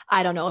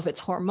 I don't know if it's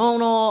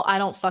hormonal. I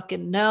don't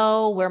fucking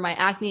know where my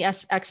acne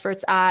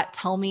experts at.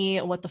 Tell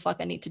me what the fuck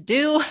I need to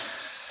do.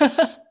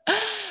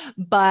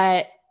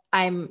 But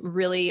I'm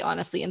really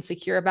honestly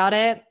insecure about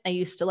it. I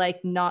used to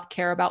like not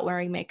care about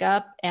wearing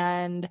makeup.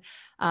 And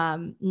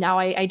now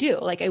I do.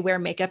 Like I wear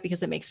makeup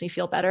because it makes me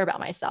feel better about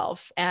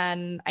myself.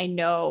 And I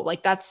know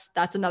like that's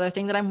another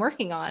thing that I'm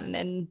working on.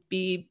 And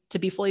to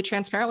be fully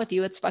transparent with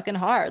you, it's fucking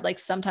hard. Like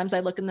sometimes I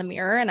look in the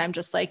mirror and I'm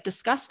just like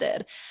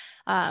disgusted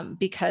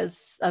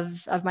because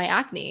of my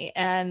acne.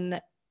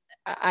 And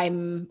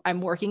I'm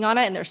working on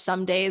it. And there's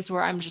some days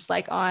where I'm just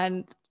like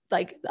on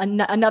like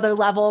another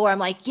level where I'm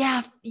like,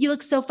 yeah, you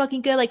look so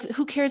fucking good. Like,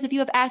 who cares if you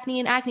have acne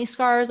and acne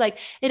scars? Like,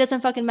 it doesn't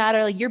fucking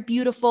matter. Like, you're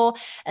beautiful.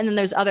 And then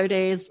there's other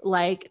days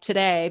like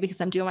today, because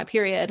I'm doing my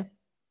period,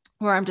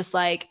 where I'm just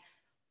like,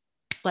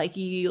 like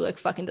you look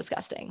fucking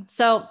disgusting.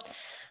 So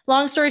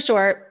long story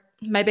short,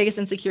 my biggest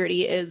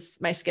insecurity is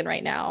my skin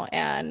right now.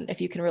 And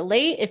if you can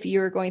relate, if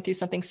you're going through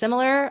something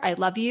similar, I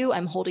love you.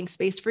 I'm holding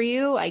space for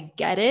you. I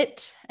get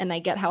it. And I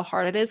get how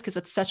hard it is because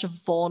it's such a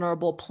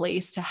vulnerable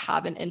place to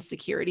have an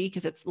insecurity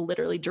because it's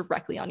literally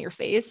directly on your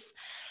face.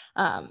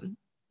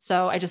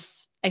 So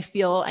I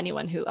feel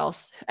anyone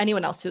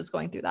else who's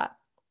going through that.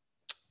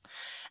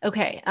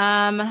 Okay.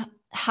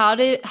 How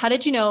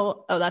did you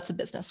know? Oh, that's a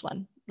business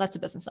one. Let's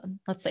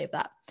save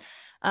that.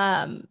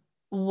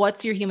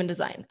 What's your human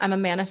design? I'm a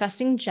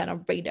manifesting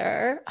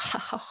generator.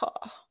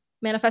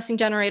 Manifesting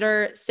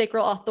generator,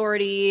 sacral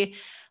authority,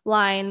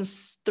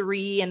 lines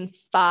 3 and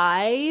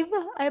 5,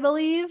 I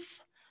believe.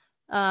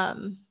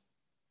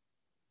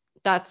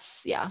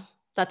 That's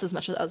as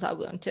much as I'll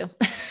go into.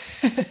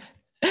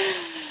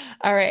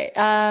 All right.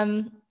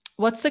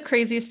 What's the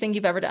craziest thing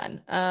you've ever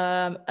done?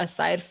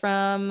 Aside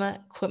from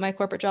quit my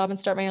corporate job and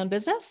start my own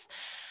business?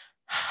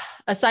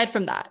 Aside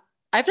from that,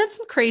 I've done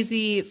some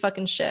crazy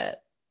fucking shit,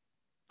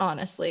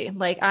 honestly.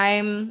 Like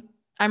I'm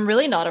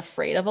really not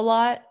afraid of a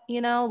lot,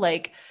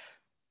 like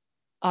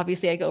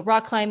obviously I go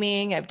rock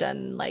climbing. I've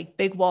done like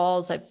big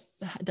walls. I've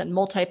done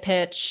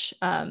multi-pitch.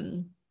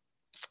 I'm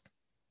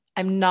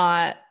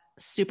not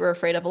super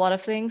afraid of a lot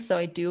of things. So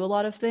I do a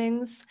lot of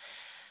things.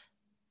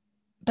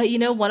 But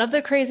one of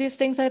the craziest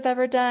things I've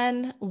ever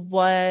done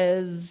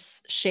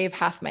was shave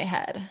half my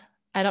head.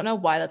 I don't know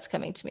why that's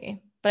coming to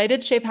me, but I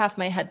did shave half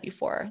my head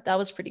before. That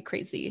was pretty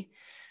crazy.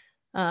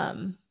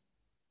 Also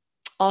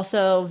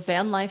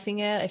van lifing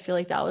it. I feel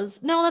like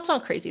that's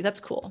not crazy. That's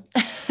cool.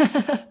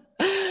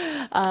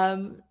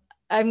 I'm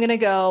going to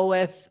go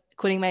with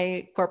quitting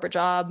my corporate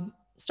job,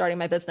 starting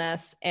my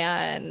business,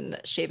 and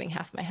shaving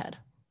half my head.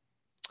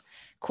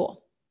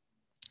 Cool.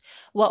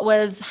 What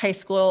was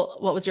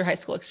your high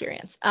school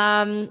experience?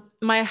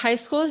 My high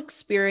school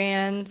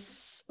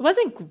experience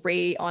wasn't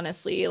great,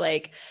 honestly.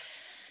 Like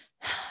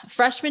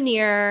freshman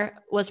year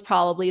was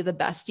probably the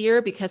best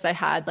year because I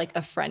had like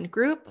a friend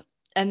group.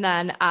 And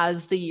then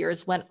as the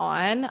years went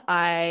on,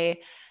 I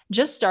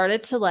just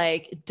started to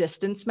like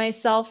distance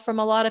myself from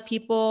a lot of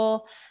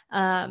people.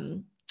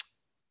 And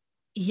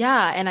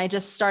I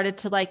just started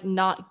to like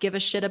not give a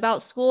shit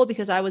about school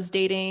because I was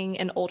dating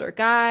an older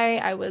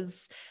guy.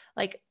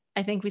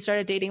 I think we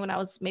started dating when I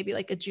was maybe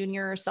like a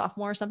junior or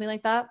sophomore or something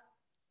like that.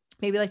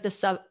 Maybe like the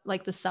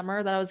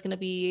summer that I was going to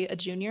be a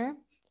junior,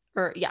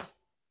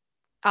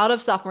 out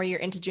of sophomore year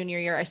into junior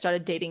year, I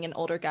started dating an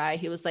older guy.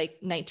 He was like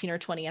 19 or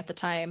 20 at the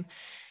time.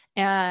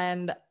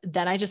 And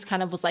then I just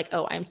kind of was like,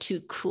 oh, I'm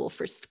too cool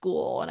for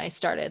school. And I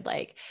started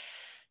like,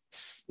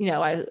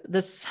 I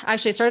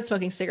started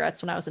smoking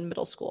cigarettes when I was in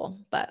middle school,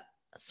 but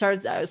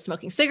I was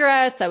smoking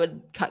cigarettes. I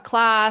would cut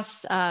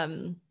class.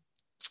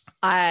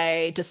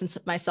 I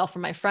distanced myself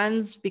from my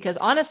friends because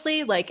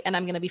honestly, and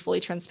I'm going to be fully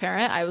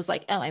transparent, I was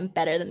like, oh, I'm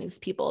better than these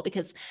people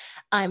because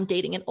I'm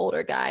dating an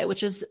older guy,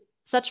 which is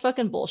such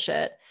fucking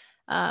bullshit.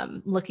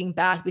 Looking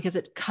back, because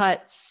it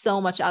cut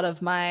so much out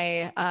of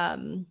my,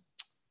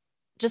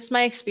 just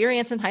my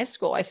experience in high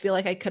school. I feel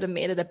like I could have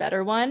made it a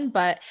better one,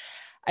 but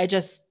I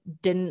just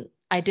didn't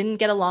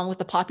get along with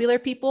the popular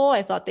people.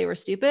 I thought they were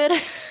stupid.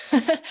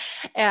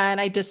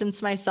 And I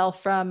distanced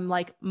myself from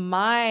like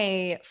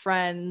my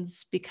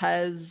friends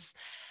because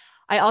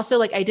I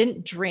also I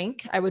didn't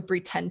drink. I would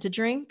pretend to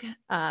drink.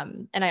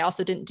 And I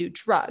also didn't do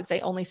drugs. I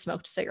only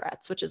smoked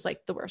cigarettes, which is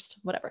like the worst,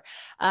 whatever.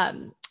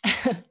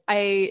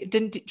 I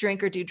didn't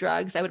drink or do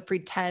drugs. I would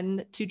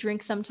pretend to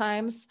drink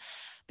sometimes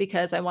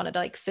because I wanted to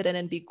like fit in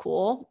and be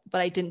cool,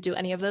 but I didn't do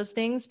any of those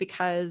things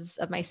because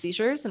of my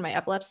seizures and my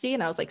epilepsy.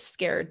 And I was like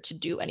scared to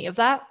do any of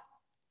that,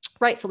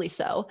 rightfully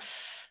so.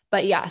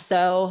 But yeah,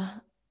 so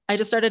I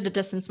just started to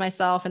distance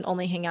myself and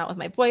only hang out with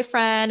my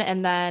boyfriend.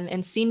 And then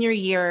in senior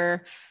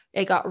year,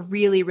 it got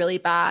really, really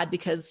bad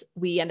because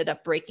we ended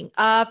up breaking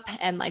up.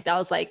 And like, that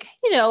was like,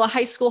 a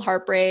high school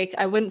heartbreak.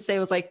 I wouldn't say it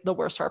was like the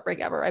worst heartbreak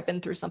ever. I've been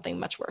through something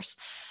much worse.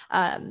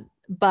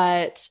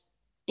 But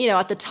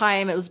at the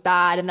time it was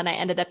bad. And then I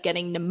ended up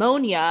getting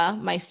pneumonia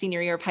my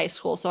senior year of high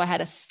school. So I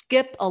had to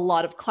skip a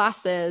lot of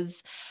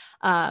classes.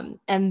 And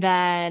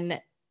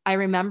then I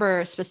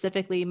remember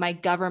specifically my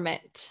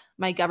government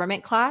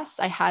class,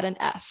 I had an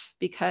F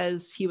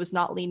because he was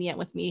not lenient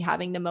with me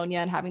having pneumonia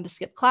and having to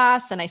skip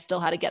class. And I still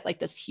had to get like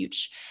this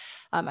huge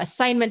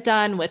assignment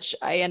done, which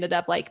I ended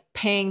up like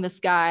paying this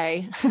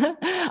guy.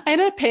 I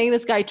ended up paying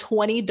this guy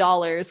 $20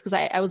 because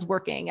I was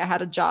working. I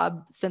had a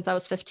job since I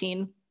was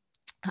 15.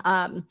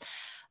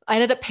 I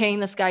ended up paying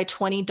this guy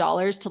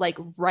 $20 to like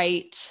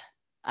write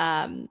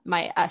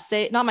my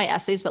essay, not my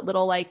essays, but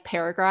little like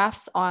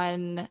paragraphs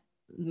on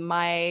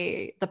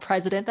the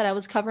president that I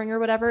was covering or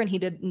whatever. And he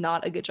did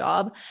not a good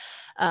job.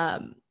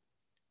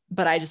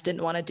 But I just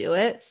didn't want to do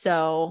it.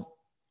 So,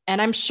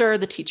 and I'm sure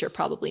the teacher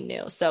probably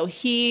knew. So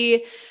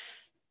he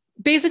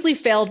basically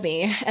failed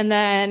me. And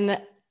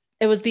then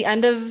it was the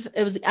end of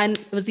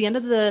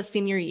the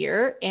senior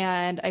year.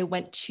 And I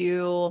went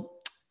to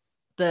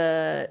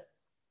the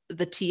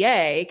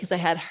TA because I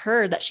had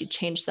heard that she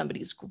changed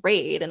somebody's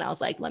grade. And I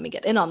was like, let me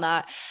get in on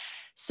that.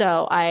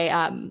 So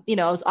I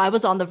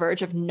was on the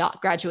verge of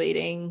not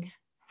graduating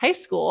high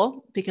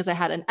school because I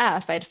had an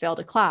F. I had failed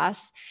a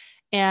class.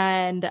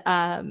 And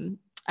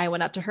I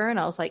went up to her and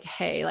I was like,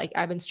 hey, like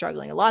I've been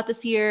struggling a lot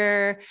this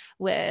year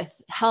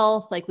with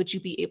health. Like, would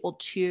you be able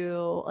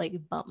to like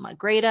bump my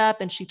grade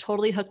up? And she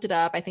totally hooked it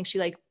up. I think she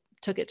like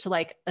took it to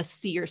like a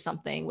C or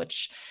something,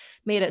 which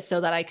made it so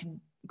that I could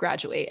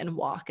graduate and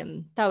walk.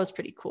 And that was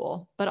pretty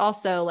cool. But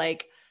also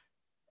like,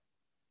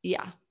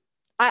 yeah,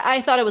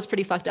 I thought it was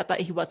pretty fucked up that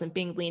he wasn't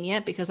being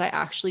lenient because I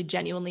actually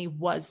genuinely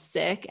was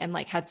sick and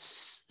like I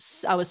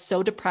was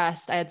so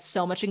depressed. I had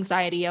so much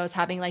anxiety. I was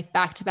having like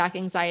back-to-back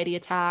anxiety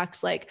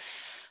attacks. Like,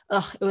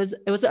 it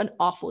was an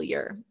awful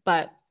year,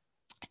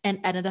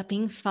 and ended up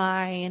being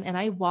fine. And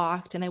I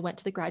walked and I went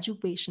to the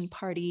graduation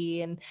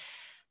party, and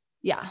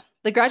yeah,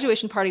 the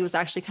graduation party was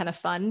actually kind of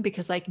fun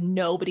because like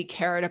nobody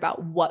cared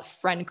about what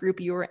friend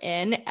group you were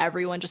in.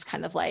 Everyone just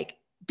kind of like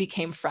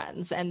became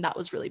friends, and that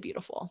was really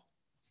beautiful.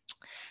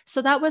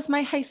 So that was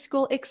my high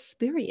school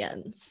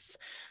experience.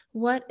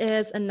 What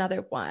is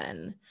another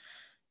one?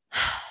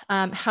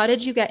 How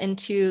did you get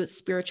into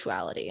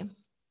spirituality?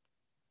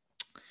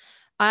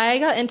 I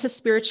got into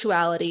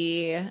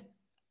spirituality.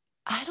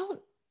 I don't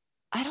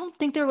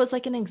think there was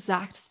like an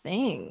exact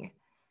thing.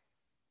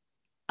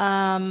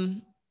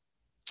 When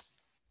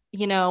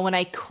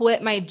I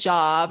quit my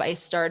job, I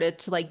started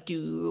to like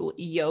do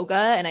yoga,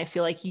 and I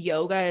feel like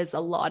yoga is a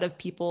lot of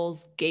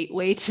people's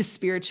gateway to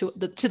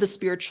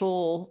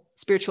the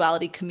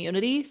spirituality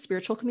community,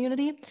 spiritual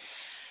community.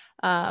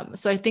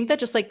 So I think that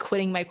just like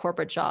quitting my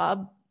corporate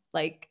job,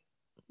 like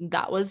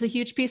that was a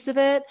huge piece of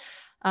it.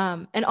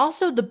 And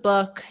also the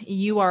book,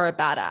 You Are a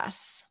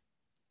Badass.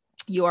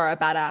 You Are a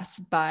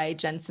Badass by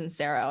Jen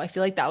Sincero. I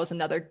feel like that was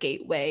another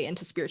gateway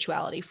into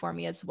spirituality for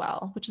me as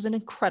well, which is an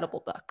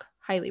incredible book.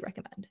 Highly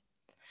recommend.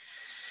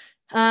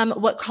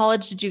 What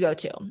college did you go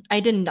to? I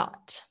did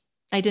not.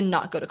 I did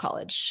not go to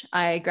college.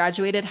 I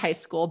graduated high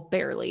school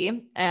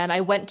barely, and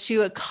I went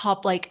to a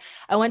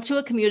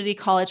community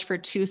college for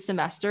 2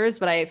 semesters,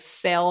 but I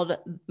failed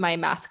my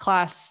math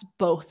class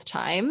both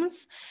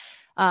times.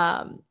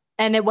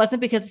 And it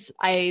wasn't because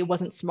I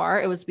wasn't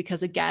smart. It was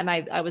because, again,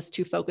 I was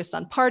too focused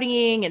on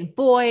partying and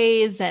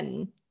boys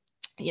and,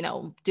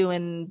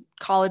 doing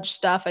college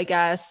stuff, I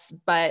guess,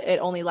 but it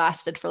only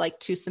lasted for like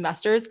 2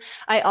 semesters.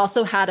 I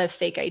also had a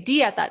fake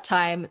ID at that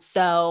time.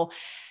 So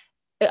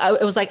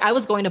it was like I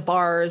was going to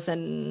bars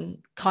and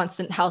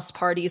constant house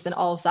parties and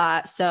all of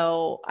that.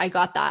 So I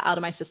got that out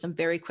of my system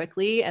very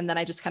quickly. And then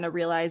I just kind of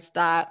realized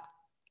that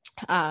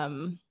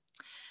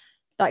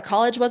that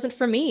college wasn't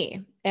for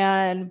me.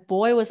 And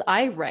boy, was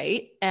I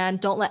right. And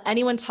don't let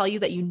anyone tell you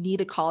that you need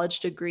a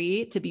college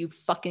degree to be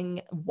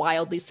fucking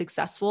wildly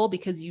successful,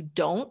 because you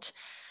don't.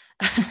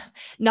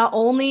 Not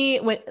only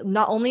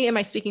am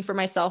I speaking for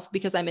myself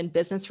because I'm in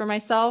business for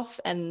myself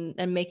and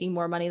making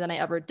more money than I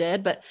ever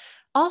did, but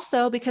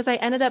also because I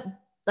ended up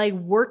like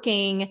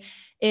working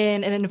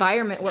in an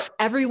environment where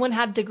everyone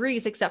had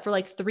degrees except for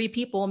like 3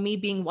 people, me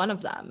being one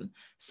of them.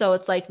 So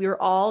it's like we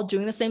were all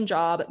doing the same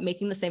job,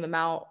 making the same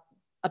amount.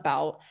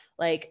 About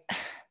like,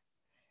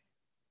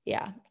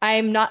 yeah,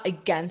 I'm not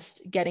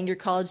against getting your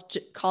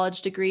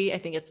college degree. I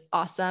think it's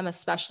awesome,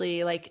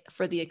 especially like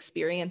for the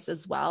experience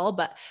as well.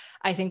 But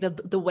I think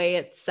that the way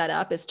it's set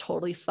up is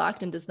totally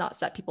fucked and does not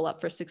set people up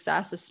for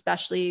success,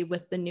 especially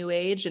with the new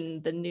age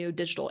and the new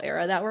digital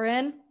era that we're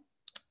in.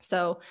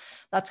 So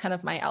that's kind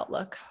of my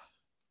outlook.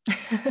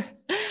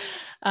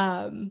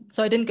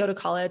 So I didn't go to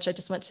college. I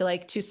just went to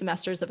like 2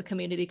 semesters of a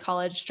community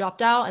college,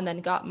 dropped out, and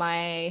then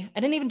I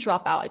didn't even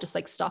drop out. I just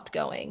like stopped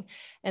going.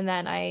 And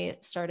then I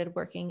started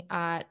working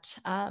I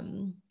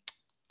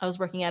was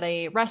working at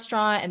a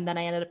restaurant, and then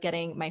I ended up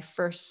getting my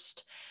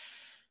first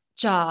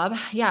job.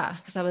 Yeah.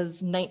 Cause I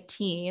was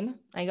 19.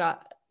 I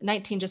got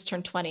 19, just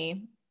turned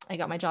 20. I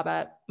got my job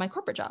at my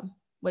corporate job,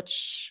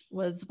 which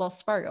was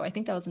Wells Fargo. I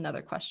think that was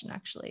another question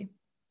actually.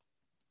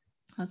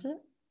 Was it?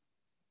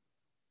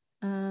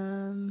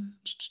 I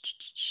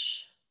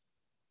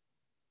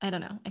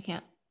don't know.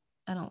 I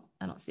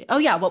don't see it. Oh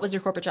yeah. What was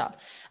your corporate job?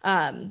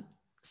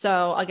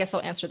 So I guess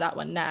I'll answer that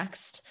one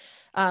next.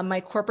 My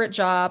corporate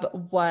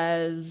job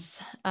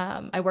was,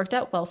 I worked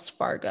at Wells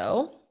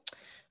Fargo.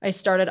 I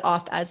started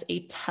off as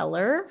a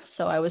teller.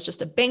 So I was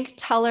just a bank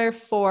teller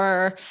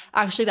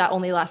actually that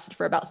only lasted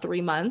for about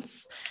 3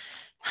 months.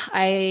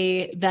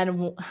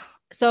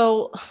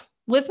 So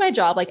with my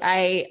job, like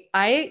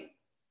I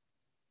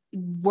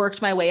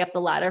worked my way up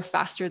the ladder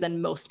faster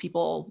than most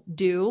people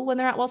do when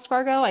they're at Wells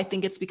Fargo. I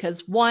think it's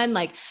because 1,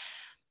 like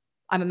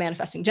I'm a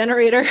manifesting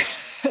generator,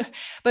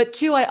 but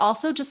 2, I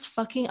also just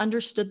fucking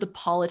understood the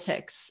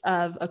politics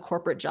of a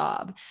corporate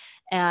job.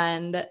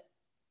 And, I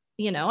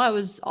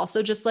was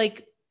also just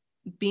like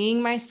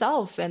being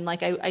myself, and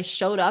like, I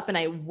showed up and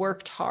I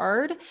worked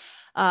hard.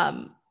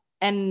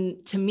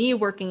 And to me,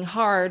 working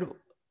hard,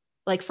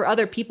 like for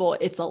other people,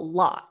 it's a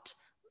lot,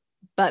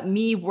 but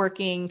me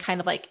working kind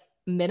of like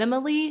not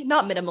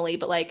minimally,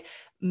 but like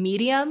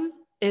medium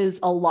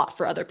is a lot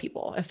for other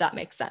people, if that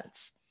makes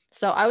sense.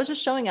 So I was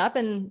just showing up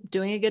and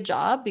doing a good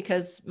job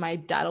because my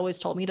dad always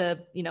told me to,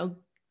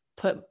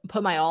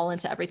 put my all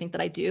into everything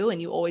that I do,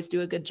 and you always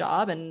do a good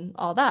job and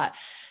all that.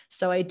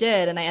 So I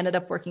did, and I ended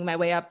up working my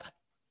way up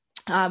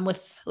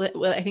with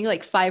I think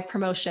like 5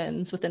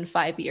 promotions within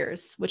 5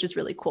 years, which is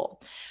really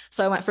cool.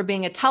 So I went from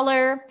being a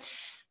teller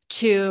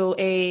to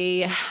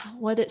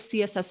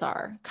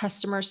CSSR,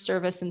 customer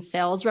service and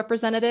sales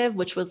representative,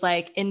 which was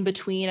like in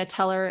between a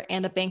teller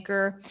and a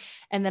banker.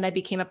 And then I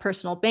became a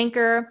personal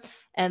banker.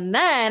 And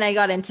then I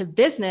got into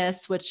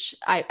business, which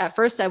at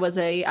first I was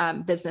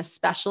a business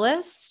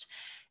specialist,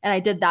 and I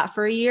did that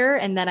for a year.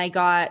 And then I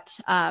got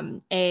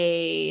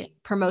a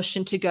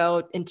promotion to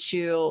go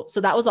into, so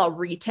that was all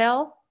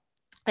retail.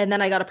 And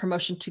then I got a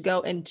promotion to go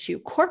into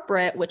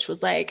corporate, which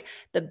was like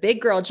the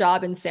big girl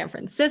job in San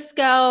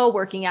Francisco,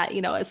 working at,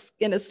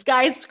 in a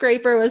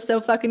skyscraper. It was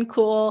so fucking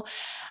cool.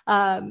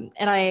 And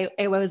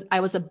I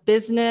was a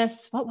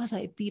business, what was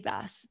I?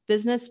 BBAS,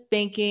 business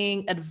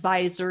banking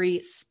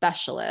advisory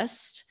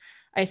specialist.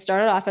 I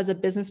started off as a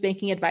business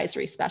banking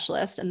advisory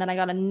specialist, and then I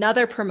got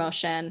another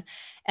promotion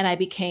and I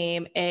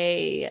became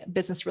a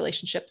business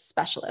relationship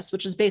specialist,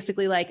 which is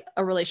basically like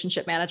a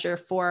relationship manager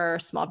for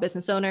small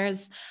business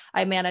owners.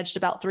 I managed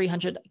about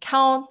 300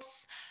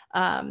 accounts.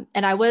 And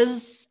I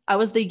was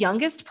the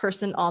youngest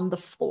person on the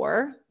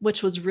floor,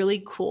 which was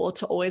really cool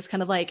to always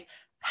kind of like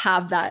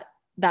have that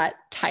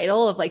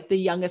title of like the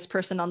youngest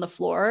person on the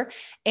floor.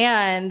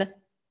 And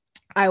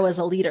I was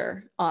a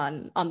leader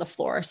on the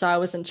floor. So I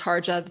was in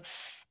charge of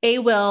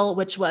AWIL,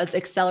 which was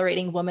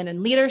Accelerating Women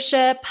in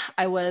Leadership.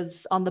 I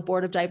was on the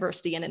board of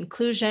diversity and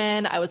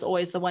inclusion. I was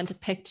always the one to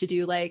pick to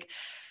do like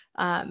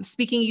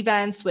speaking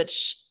events,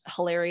 which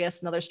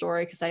hilarious, another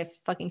story, because I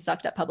fucking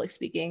sucked at public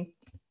speaking.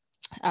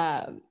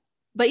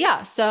 But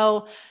yeah,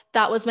 so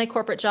that was my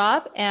corporate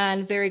job,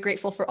 and very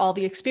grateful for all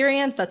the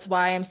experience. That's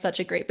why I'm such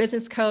a great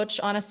business coach,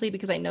 honestly,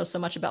 because I know so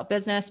much about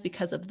business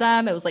because of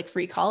them. It was like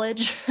free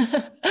college.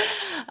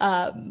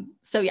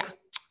 So yeah,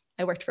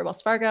 I worked for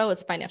Wells Fargo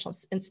as a financial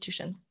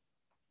institution.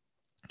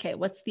 Okay,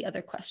 what's the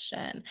other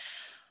question?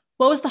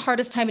 What was the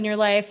hardest time in your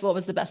life? What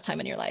was the best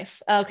time in your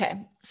life?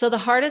 Okay, so the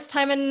hardest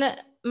time in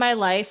my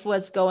life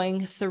was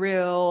going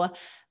through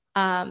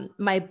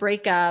my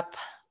breakup,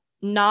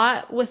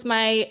 not with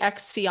my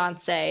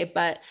ex-fiance,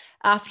 but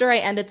after I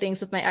ended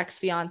things with my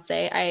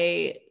ex-fiance,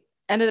 I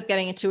ended up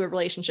getting into a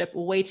relationship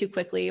way too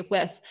quickly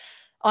with,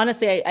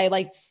 honestly,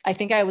 I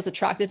think I was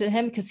attracted to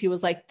him because he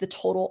was like the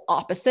total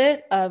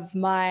opposite of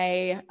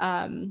my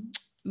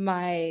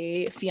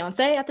my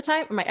fiance at the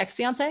time, or my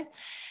ex-fiance.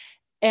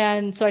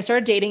 And so I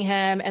started dating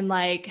him, and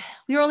like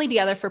we were only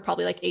together for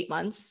probably like 8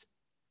 months,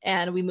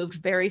 and we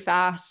moved very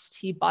fast.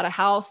 He bought a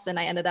house, and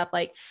I ended up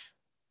like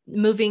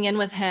moving in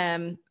with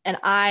him, and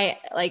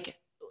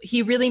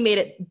he really made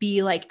it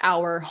be like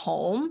our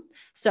home.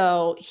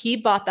 So he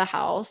bought the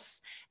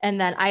house,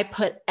 and then I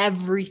put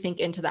everything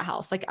into the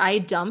house. Like I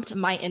dumped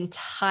my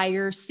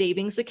entire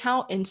savings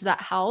account into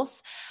that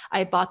house.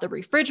 I bought the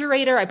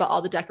refrigerator. I bought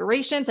all the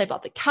decorations. I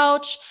bought the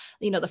couch,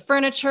 the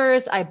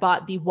furnitures. I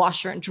bought the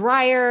washer and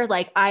dryer.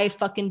 Like I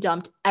fucking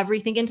dumped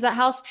everything into that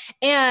house.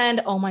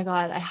 And oh my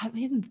God, I haven't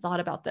even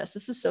thought about this.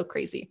 This is so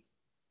crazy.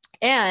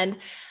 And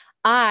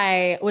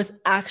I was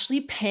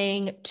actually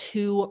paying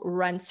 2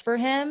 rents for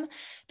him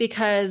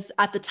because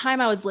at the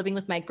time I was living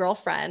with my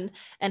girlfriend,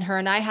 and her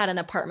and I had an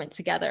apartment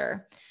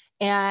together,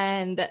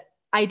 and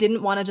I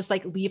didn't want to just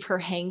like leave her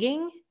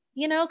hanging,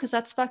 because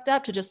that's fucked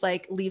up to just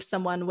like leave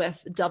someone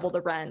with double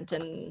the rent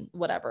and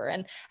whatever.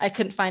 And I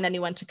couldn't find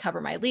anyone to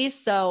cover my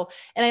lease. So,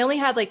 and I only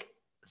had like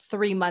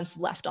 3 months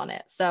left on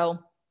it. So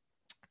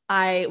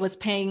I was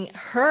paying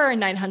her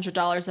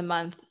 $900 a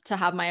month to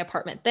have my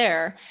apartment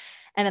there.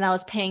 And then I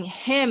was paying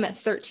him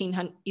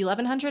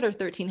 $1,100 or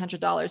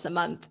 $1,300 a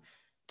month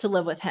to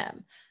live with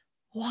him.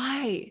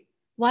 Why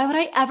would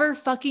I ever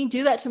fucking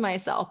do that to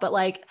myself? But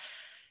like,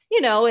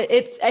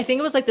 I think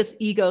it was like this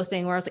ego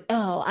thing where I was like,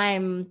 oh,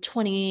 I'm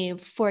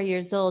 24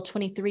 years old,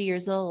 23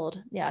 years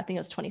old. Yeah, I think it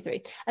was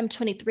 23. I'm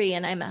 23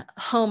 and I'm a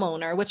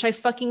homeowner, which I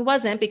fucking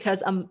wasn't,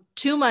 because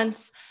 2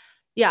 months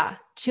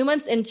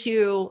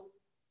into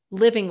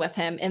living with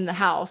him in the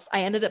house,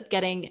 I ended up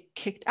getting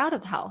kicked out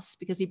of the house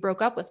because he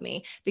broke up with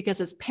me, because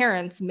his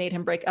parents made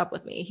him break up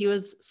with me. He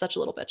was such a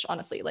little bitch,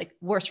 honestly, like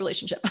worst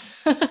relationship.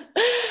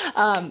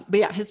 But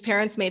yeah, his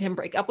parents made him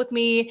break up with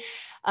me.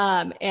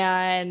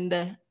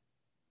 And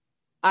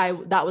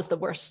that was the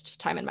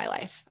worst time in my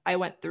life. I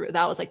went through,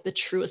 that was like the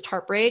truest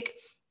heartbreak.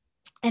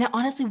 And it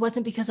honestly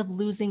wasn't because of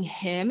losing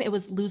him. It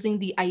was losing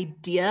the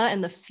idea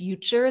and the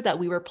future that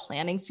we were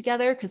planning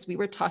together, because we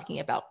were talking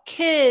about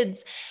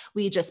kids.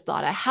 We just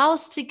bought a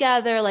house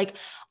together, like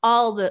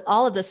all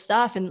of this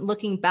stuff. And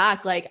looking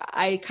back, like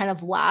I kind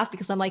of laugh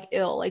because I'm like,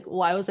 ew, like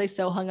why was I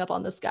so hung up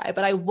on this guy?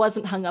 But I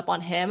wasn't hung up on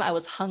him. I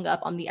was hung up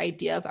on the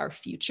idea of our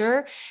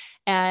future,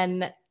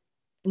 and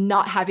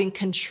not having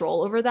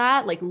control over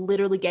that, like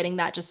literally getting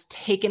that just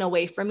taken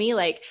away from me,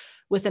 like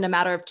within a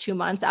matter of 2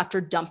 months after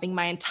dumping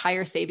my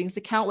entire savings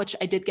account, which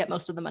I did get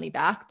most of the money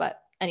back. But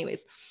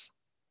anyways,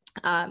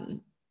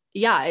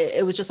 yeah,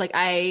 it was just like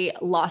I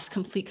lost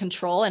complete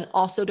control. And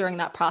also during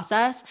that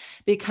process,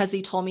 because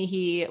he told me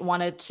he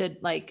wanted to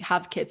like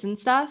have kids and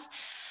stuff,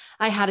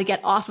 I had to get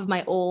off of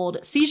my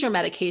old seizure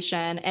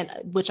medication, and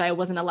which I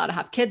wasn't allowed to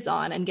have kids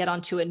on, and get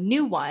onto a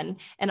new one.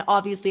 And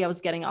obviously I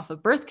was getting off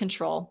of birth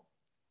control.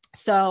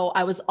 So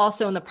I was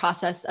also in the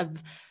process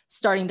of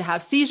starting to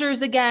have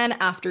seizures again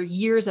after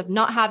years of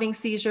not having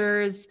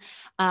seizures.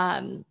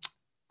 Um,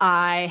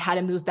 I had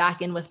to move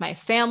back in with my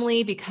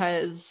family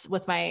because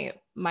with my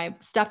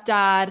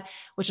stepdad,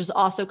 which was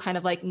also kind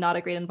of like not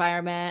a great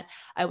environment.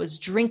 I was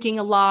drinking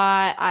a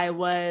lot. I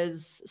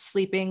was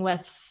sleeping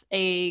with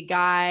a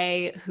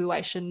guy who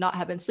I should not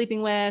have been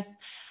sleeping with.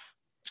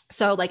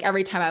 So like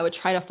every time I would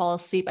try to fall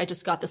asleep, I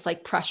just got this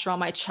like pressure on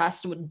my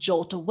chest and would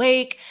jolt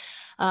awake.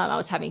 I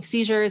was having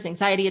seizures,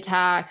 anxiety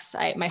attacks.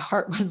 My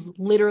heart was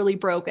literally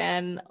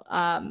broken,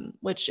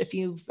 which if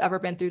you've ever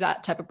been through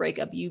that type of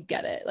breakup, you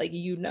get it. Like,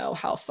 you know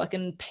how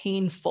fucking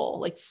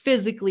painful, like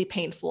physically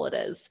painful it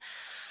is.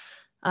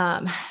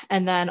 And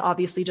then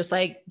obviously just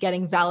like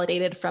getting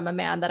validated from a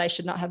man that I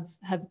should not have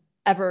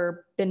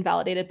ever been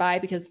validated by,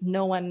 because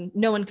no one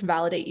can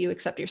validate you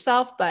except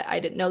yourself. But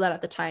I didn't know that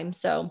at the time.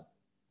 So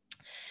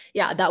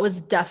yeah, that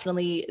was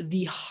definitely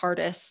the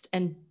hardest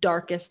and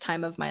darkest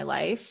time of my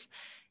life.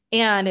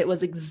 And it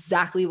was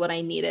exactly what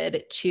I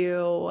needed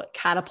to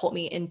catapult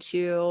me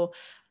into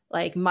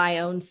like my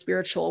own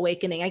spiritual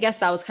awakening. I guess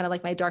that was kind of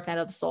like my dark night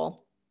of the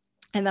soul.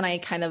 And then I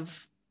kind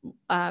of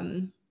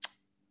found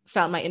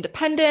my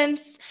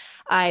independence.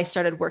 I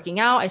started working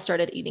out. I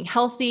started eating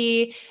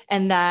healthy.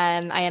 And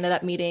then I ended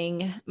up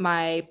meeting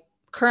my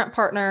current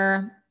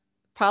partner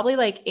probably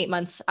like 8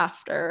 months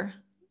after,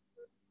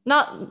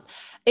 not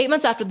 8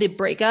 months after the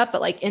breakup,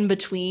 but like in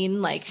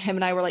between, like him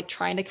and I were like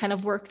trying to kind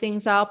of work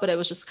things out, but it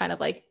was just kind of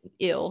like,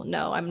 ew,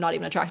 no, I'm not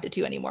even attracted to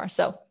you anymore.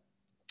 So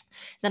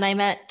then I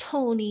met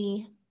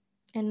Tony,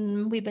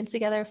 and we've been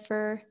together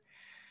for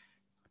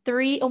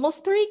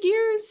almost 3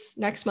 years.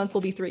 Next month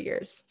will be 3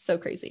 years. So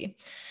crazy.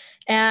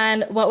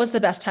 And what was the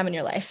best time in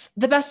your life?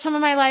 The best time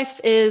of my life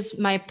is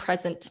my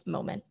present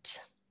moment.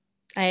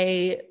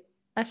 I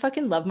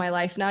fucking love my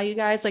life now, you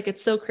guys. Like,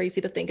 it's so crazy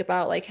to think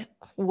about like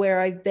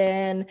where I've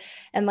been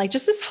and like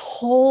just this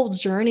whole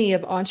journey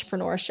of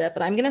entrepreneurship.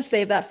 But I'm going to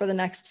save that for the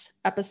next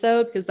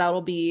episode, because that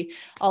will be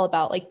all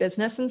about like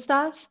business and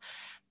stuff.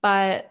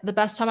 But the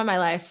best time of my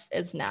life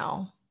is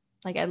now.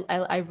 Like,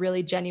 I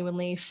really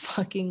genuinely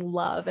fucking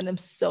love and I'm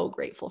so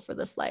grateful for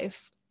this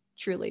life.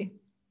 Truly.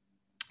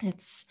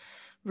 It's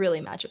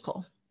really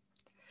magical.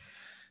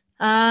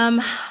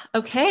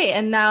 Okay.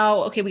 And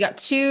now, okay, we got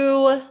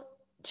two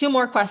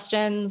more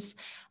questions.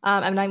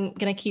 And I'm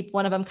going to keep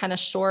one of them kind of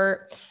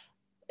short.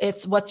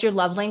 It's, what's your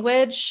love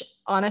language?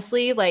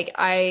 Honestly, like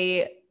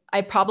I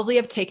probably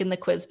have taken the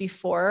quiz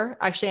before.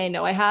 Actually, I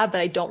know I have, but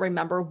I don't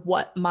remember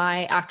what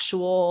my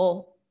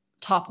actual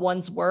top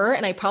ones were.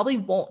 And I probably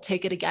won't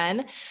take it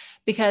again,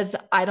 because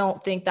I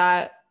don't think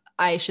that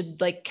I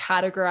should like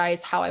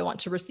categorize how I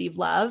want to receive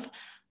love.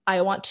 I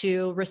want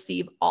to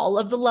receive all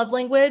of the love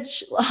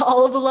languages,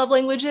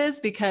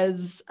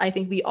 because I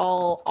think we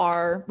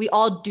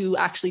all do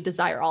actually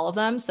desire all of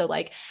them. So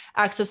like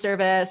acts of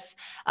service,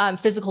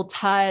 physical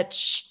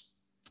touch,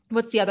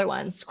 what's the other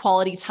ones?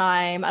 Quality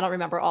time. I don't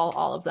remember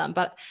all of them,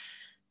 but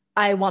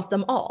I want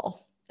them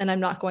all. And I'm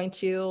not going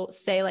to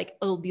say like,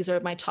 oh, these are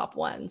my top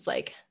ones.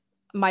 Like,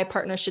 my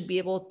partner should be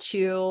able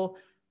to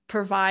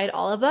provide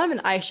all of them, and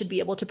I should be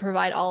able to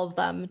provide all of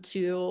them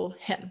to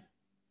him.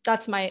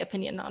 That's my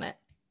opinion on it.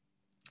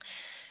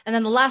 And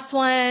then the last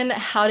one,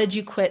 how did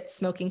you quit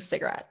smoking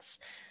cigarettes?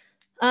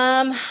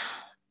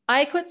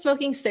 I quit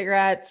smoking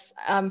cigarettes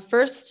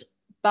first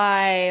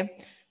by,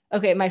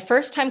 okay, my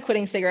first time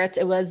quitting cigarettes,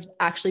 it was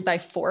actually by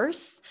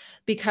force,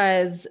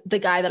 because the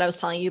guy that I was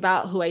telling you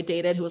about, who I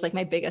dated, who was like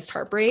my biggest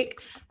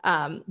heartbreak,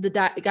 the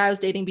guy I was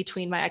dating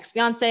between my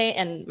ex-fiance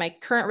and my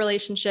current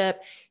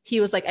relationship, he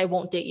was like, I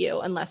won't date you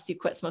unless you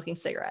quit smoking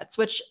cigarettes,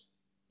 which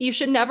you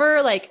should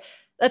never like.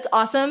 That's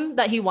awesome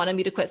that he wanted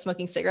me to quit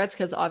smoking cigarettes,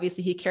 because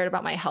obviously he cared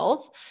about my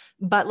health.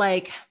 But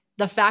like,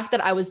 the fact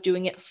that I was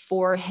doing it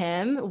for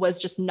him was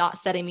just not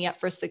setting me up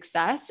for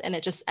success. And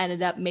it just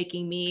ended up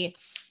making me,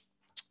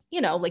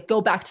 like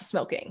go back to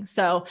smoking.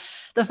 So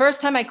the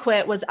first time I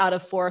quit was out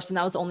of force. And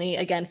that was only,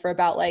 again, for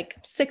about like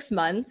 6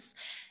 months.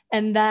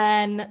 And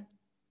then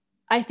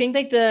I think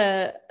like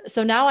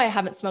so now I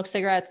haven't smoked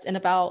cigarettes in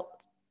about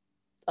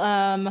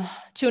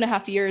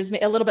 2.5 years,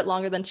 a little bit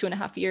longer than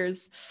 2.5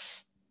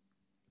 years.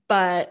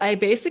 But I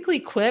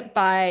basically quit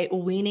by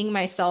weaning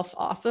myself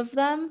off of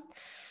them.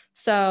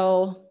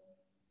 So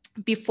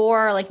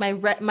before, like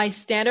my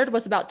standard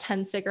was about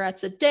 10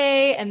 cigarettes a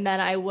day. And then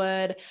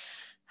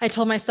I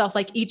told myself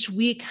like each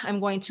week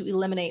I'm going to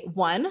eliminate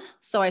one.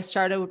 So I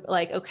started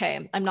like,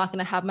 okay, I'm not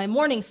going to have my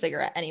morning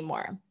cigarette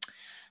anymore.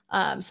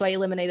 So I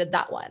eliminated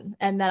that one.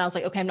 And then I was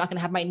like, okay, I'm not going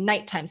to have my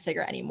nighttime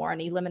cigarette anymore,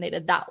 and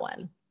eliminated that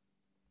one.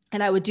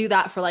 And I would do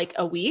that for like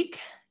a week.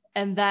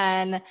 And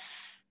then,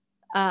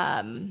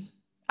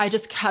 I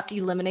just kept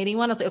eliminating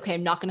one. I was like, okay,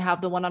 I'm not going to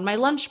have the one on my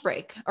lunch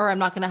break, or I'm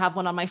not going to have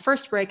one on my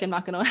first break. I'm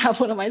not going to have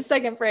one on my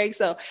second break.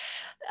 So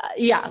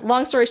yeah,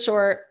 long story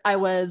short, I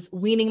was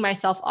weaning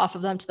myself off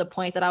of them to the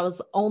point that I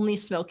was only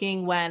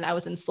smoking when I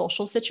was in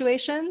social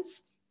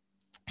situations.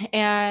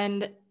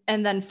 And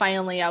then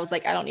finally I was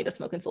like, I don't need to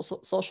smoke in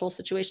social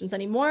situations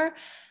anymore.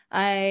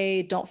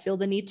 I don't feel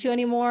the need to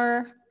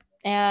anymore.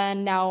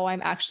 And now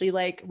I'm actually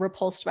like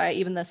repulsed by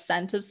even the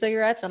scent of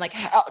cigarettes. And I'm like,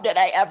 how did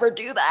I ever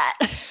do that?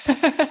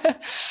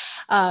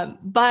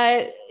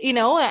 But you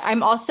know,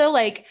 I'm also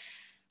like,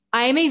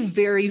 I'm a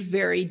very,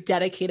 very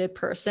dedicated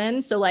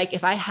person. So like,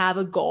 if I have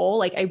a goal,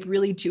 like I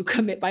really do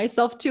commit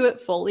myself to it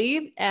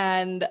fully.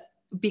 And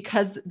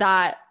because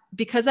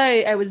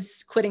I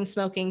was quitting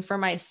smoking for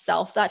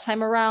myself that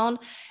time around,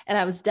 and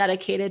I was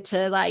dedicated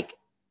to like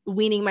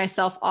weaning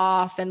myself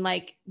off and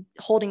like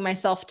holding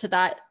myself to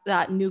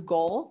that new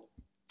goal,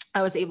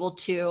 I was able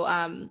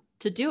to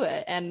do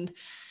it. And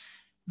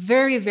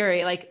very,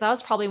 very like, that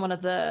was probably one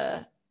of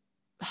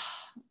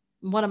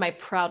my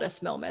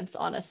proudest moments,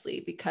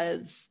 honestly,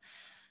 because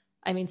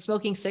I mean,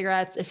 smoking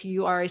cigarettes, if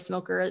you are a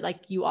smoker,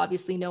 like you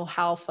obviously know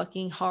how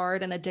fucking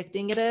hard and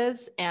addicting it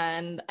is.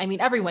 And I mean,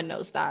 everyone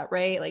knows that,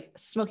 right? Like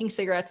smoking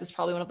cigarettes is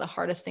probably one of the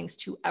hardest things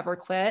to ever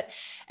quit.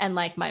 And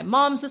like my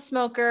mom's a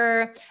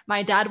smoker,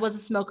 my dad was a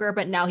smoker,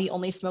 but now he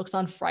only smokes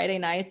on Friday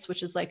nights,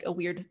 which is like a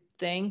weird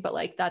thing, but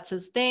like that's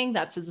his thing,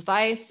 that's his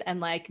vice, and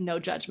like no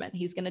judgment.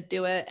 He's going to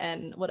do it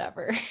and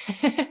whatever.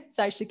 It's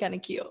actually kind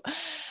of cute.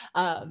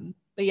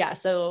 But yeah,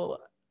 so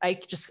I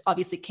just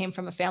obviously came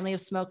from a family of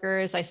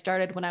smokers. I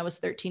started when I was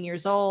 13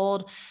 years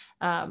old.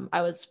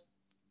 I was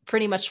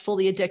pretty much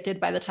fully addicted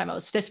by the time I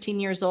was 15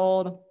 years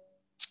old.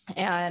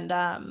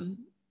 And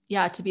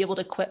yeah, to be able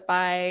to quit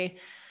by,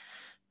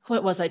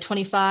 what was I,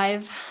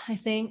 25, I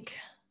think.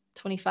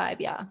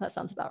 25. Yeah, that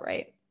sounds about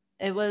right.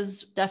 It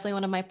was definitely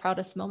one of my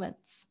proudest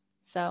moments.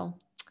 So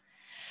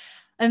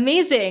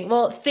amazing.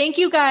 Well, thank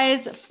you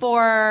guys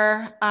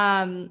for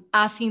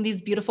asking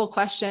these beautiful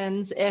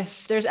questions.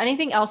 If there's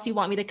anything else you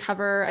want me to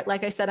cover,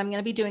 like I said, I'm going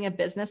to be doing a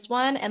business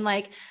one. And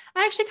like,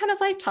 I actually kind of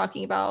like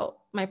talking about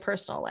my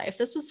personal life.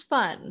 This was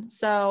fun.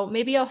 So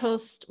maybe I'll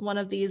host one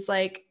of these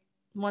like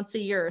once a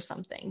year or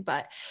something,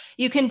 but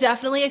you can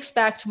definitely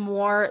expect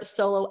more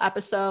solo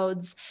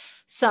episodes.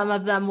 Some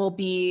of them will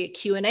be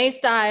Q&A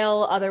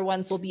style. Other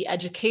ones will be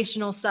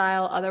educational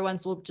style. Other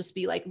ones will just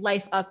be like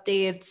life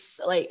updates,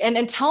 like,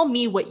 and tell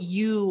me what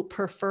you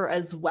prefer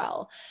as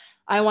well.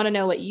 I want to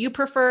know what you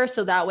prefer,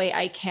 so that way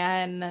I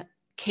can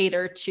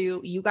cater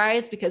to you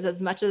guys, because as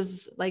much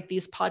as like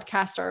these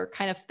podcasts are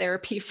kind of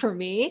therapy for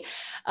me,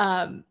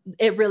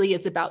 it really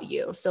is about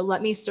you. So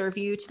let me serve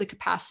you to the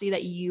capacity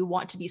that you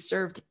want to be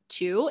served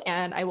to,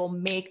 and I will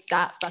make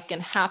that fucking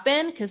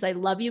happen, because I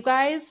love you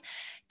guys.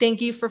 Thank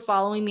you for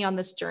following me on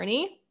this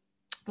journey.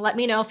 Let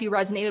me know if you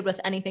resonated with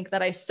anything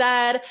that I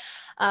said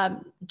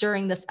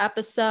during this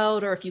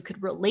episode, or if you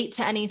could relate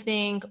to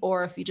anything,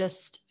 or if you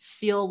just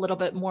feel a little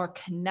bit more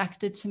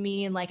connected to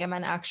me and like I'm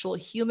an actual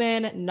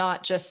human,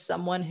 not just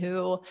someone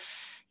who,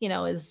 you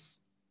know,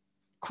 is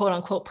quote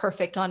unquote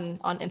perfect on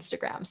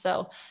Instagram.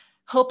 So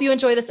hope you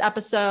enjoy this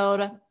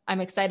episode.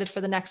 I'm excited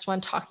for the next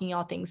one, talking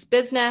all things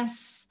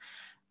business.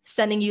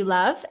 Sending you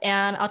love,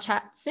 and I'll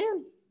chat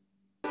soon.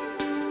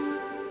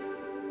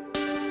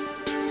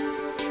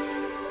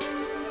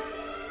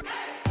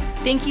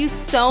 Thank you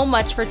so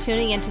much for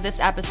tuning into this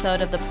episode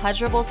of the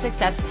Pleasurable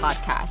Success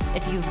Podcast.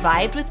 If you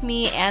vibed with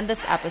me and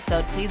this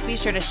episode, please be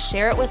sure to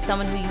share it with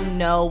someone who you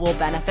know will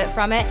benefit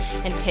from it,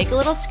 and take a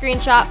little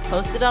screenshot,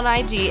 post it on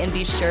IG, and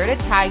be sure to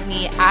tag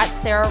me at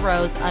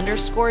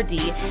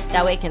SarahRose_D.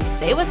 That way I can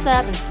say what's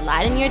up and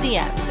slide in your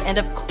DMs. And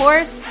of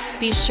course,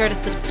 be sure to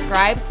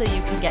subscribe so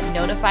you can get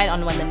notified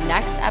on when the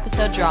next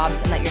episode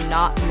drops and that you're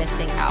not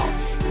missing out.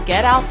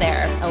 Get out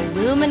there,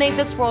 illuminate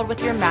this world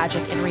with your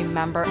magic, and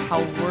remember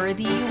how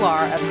worthy you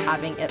are of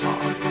having it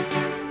all.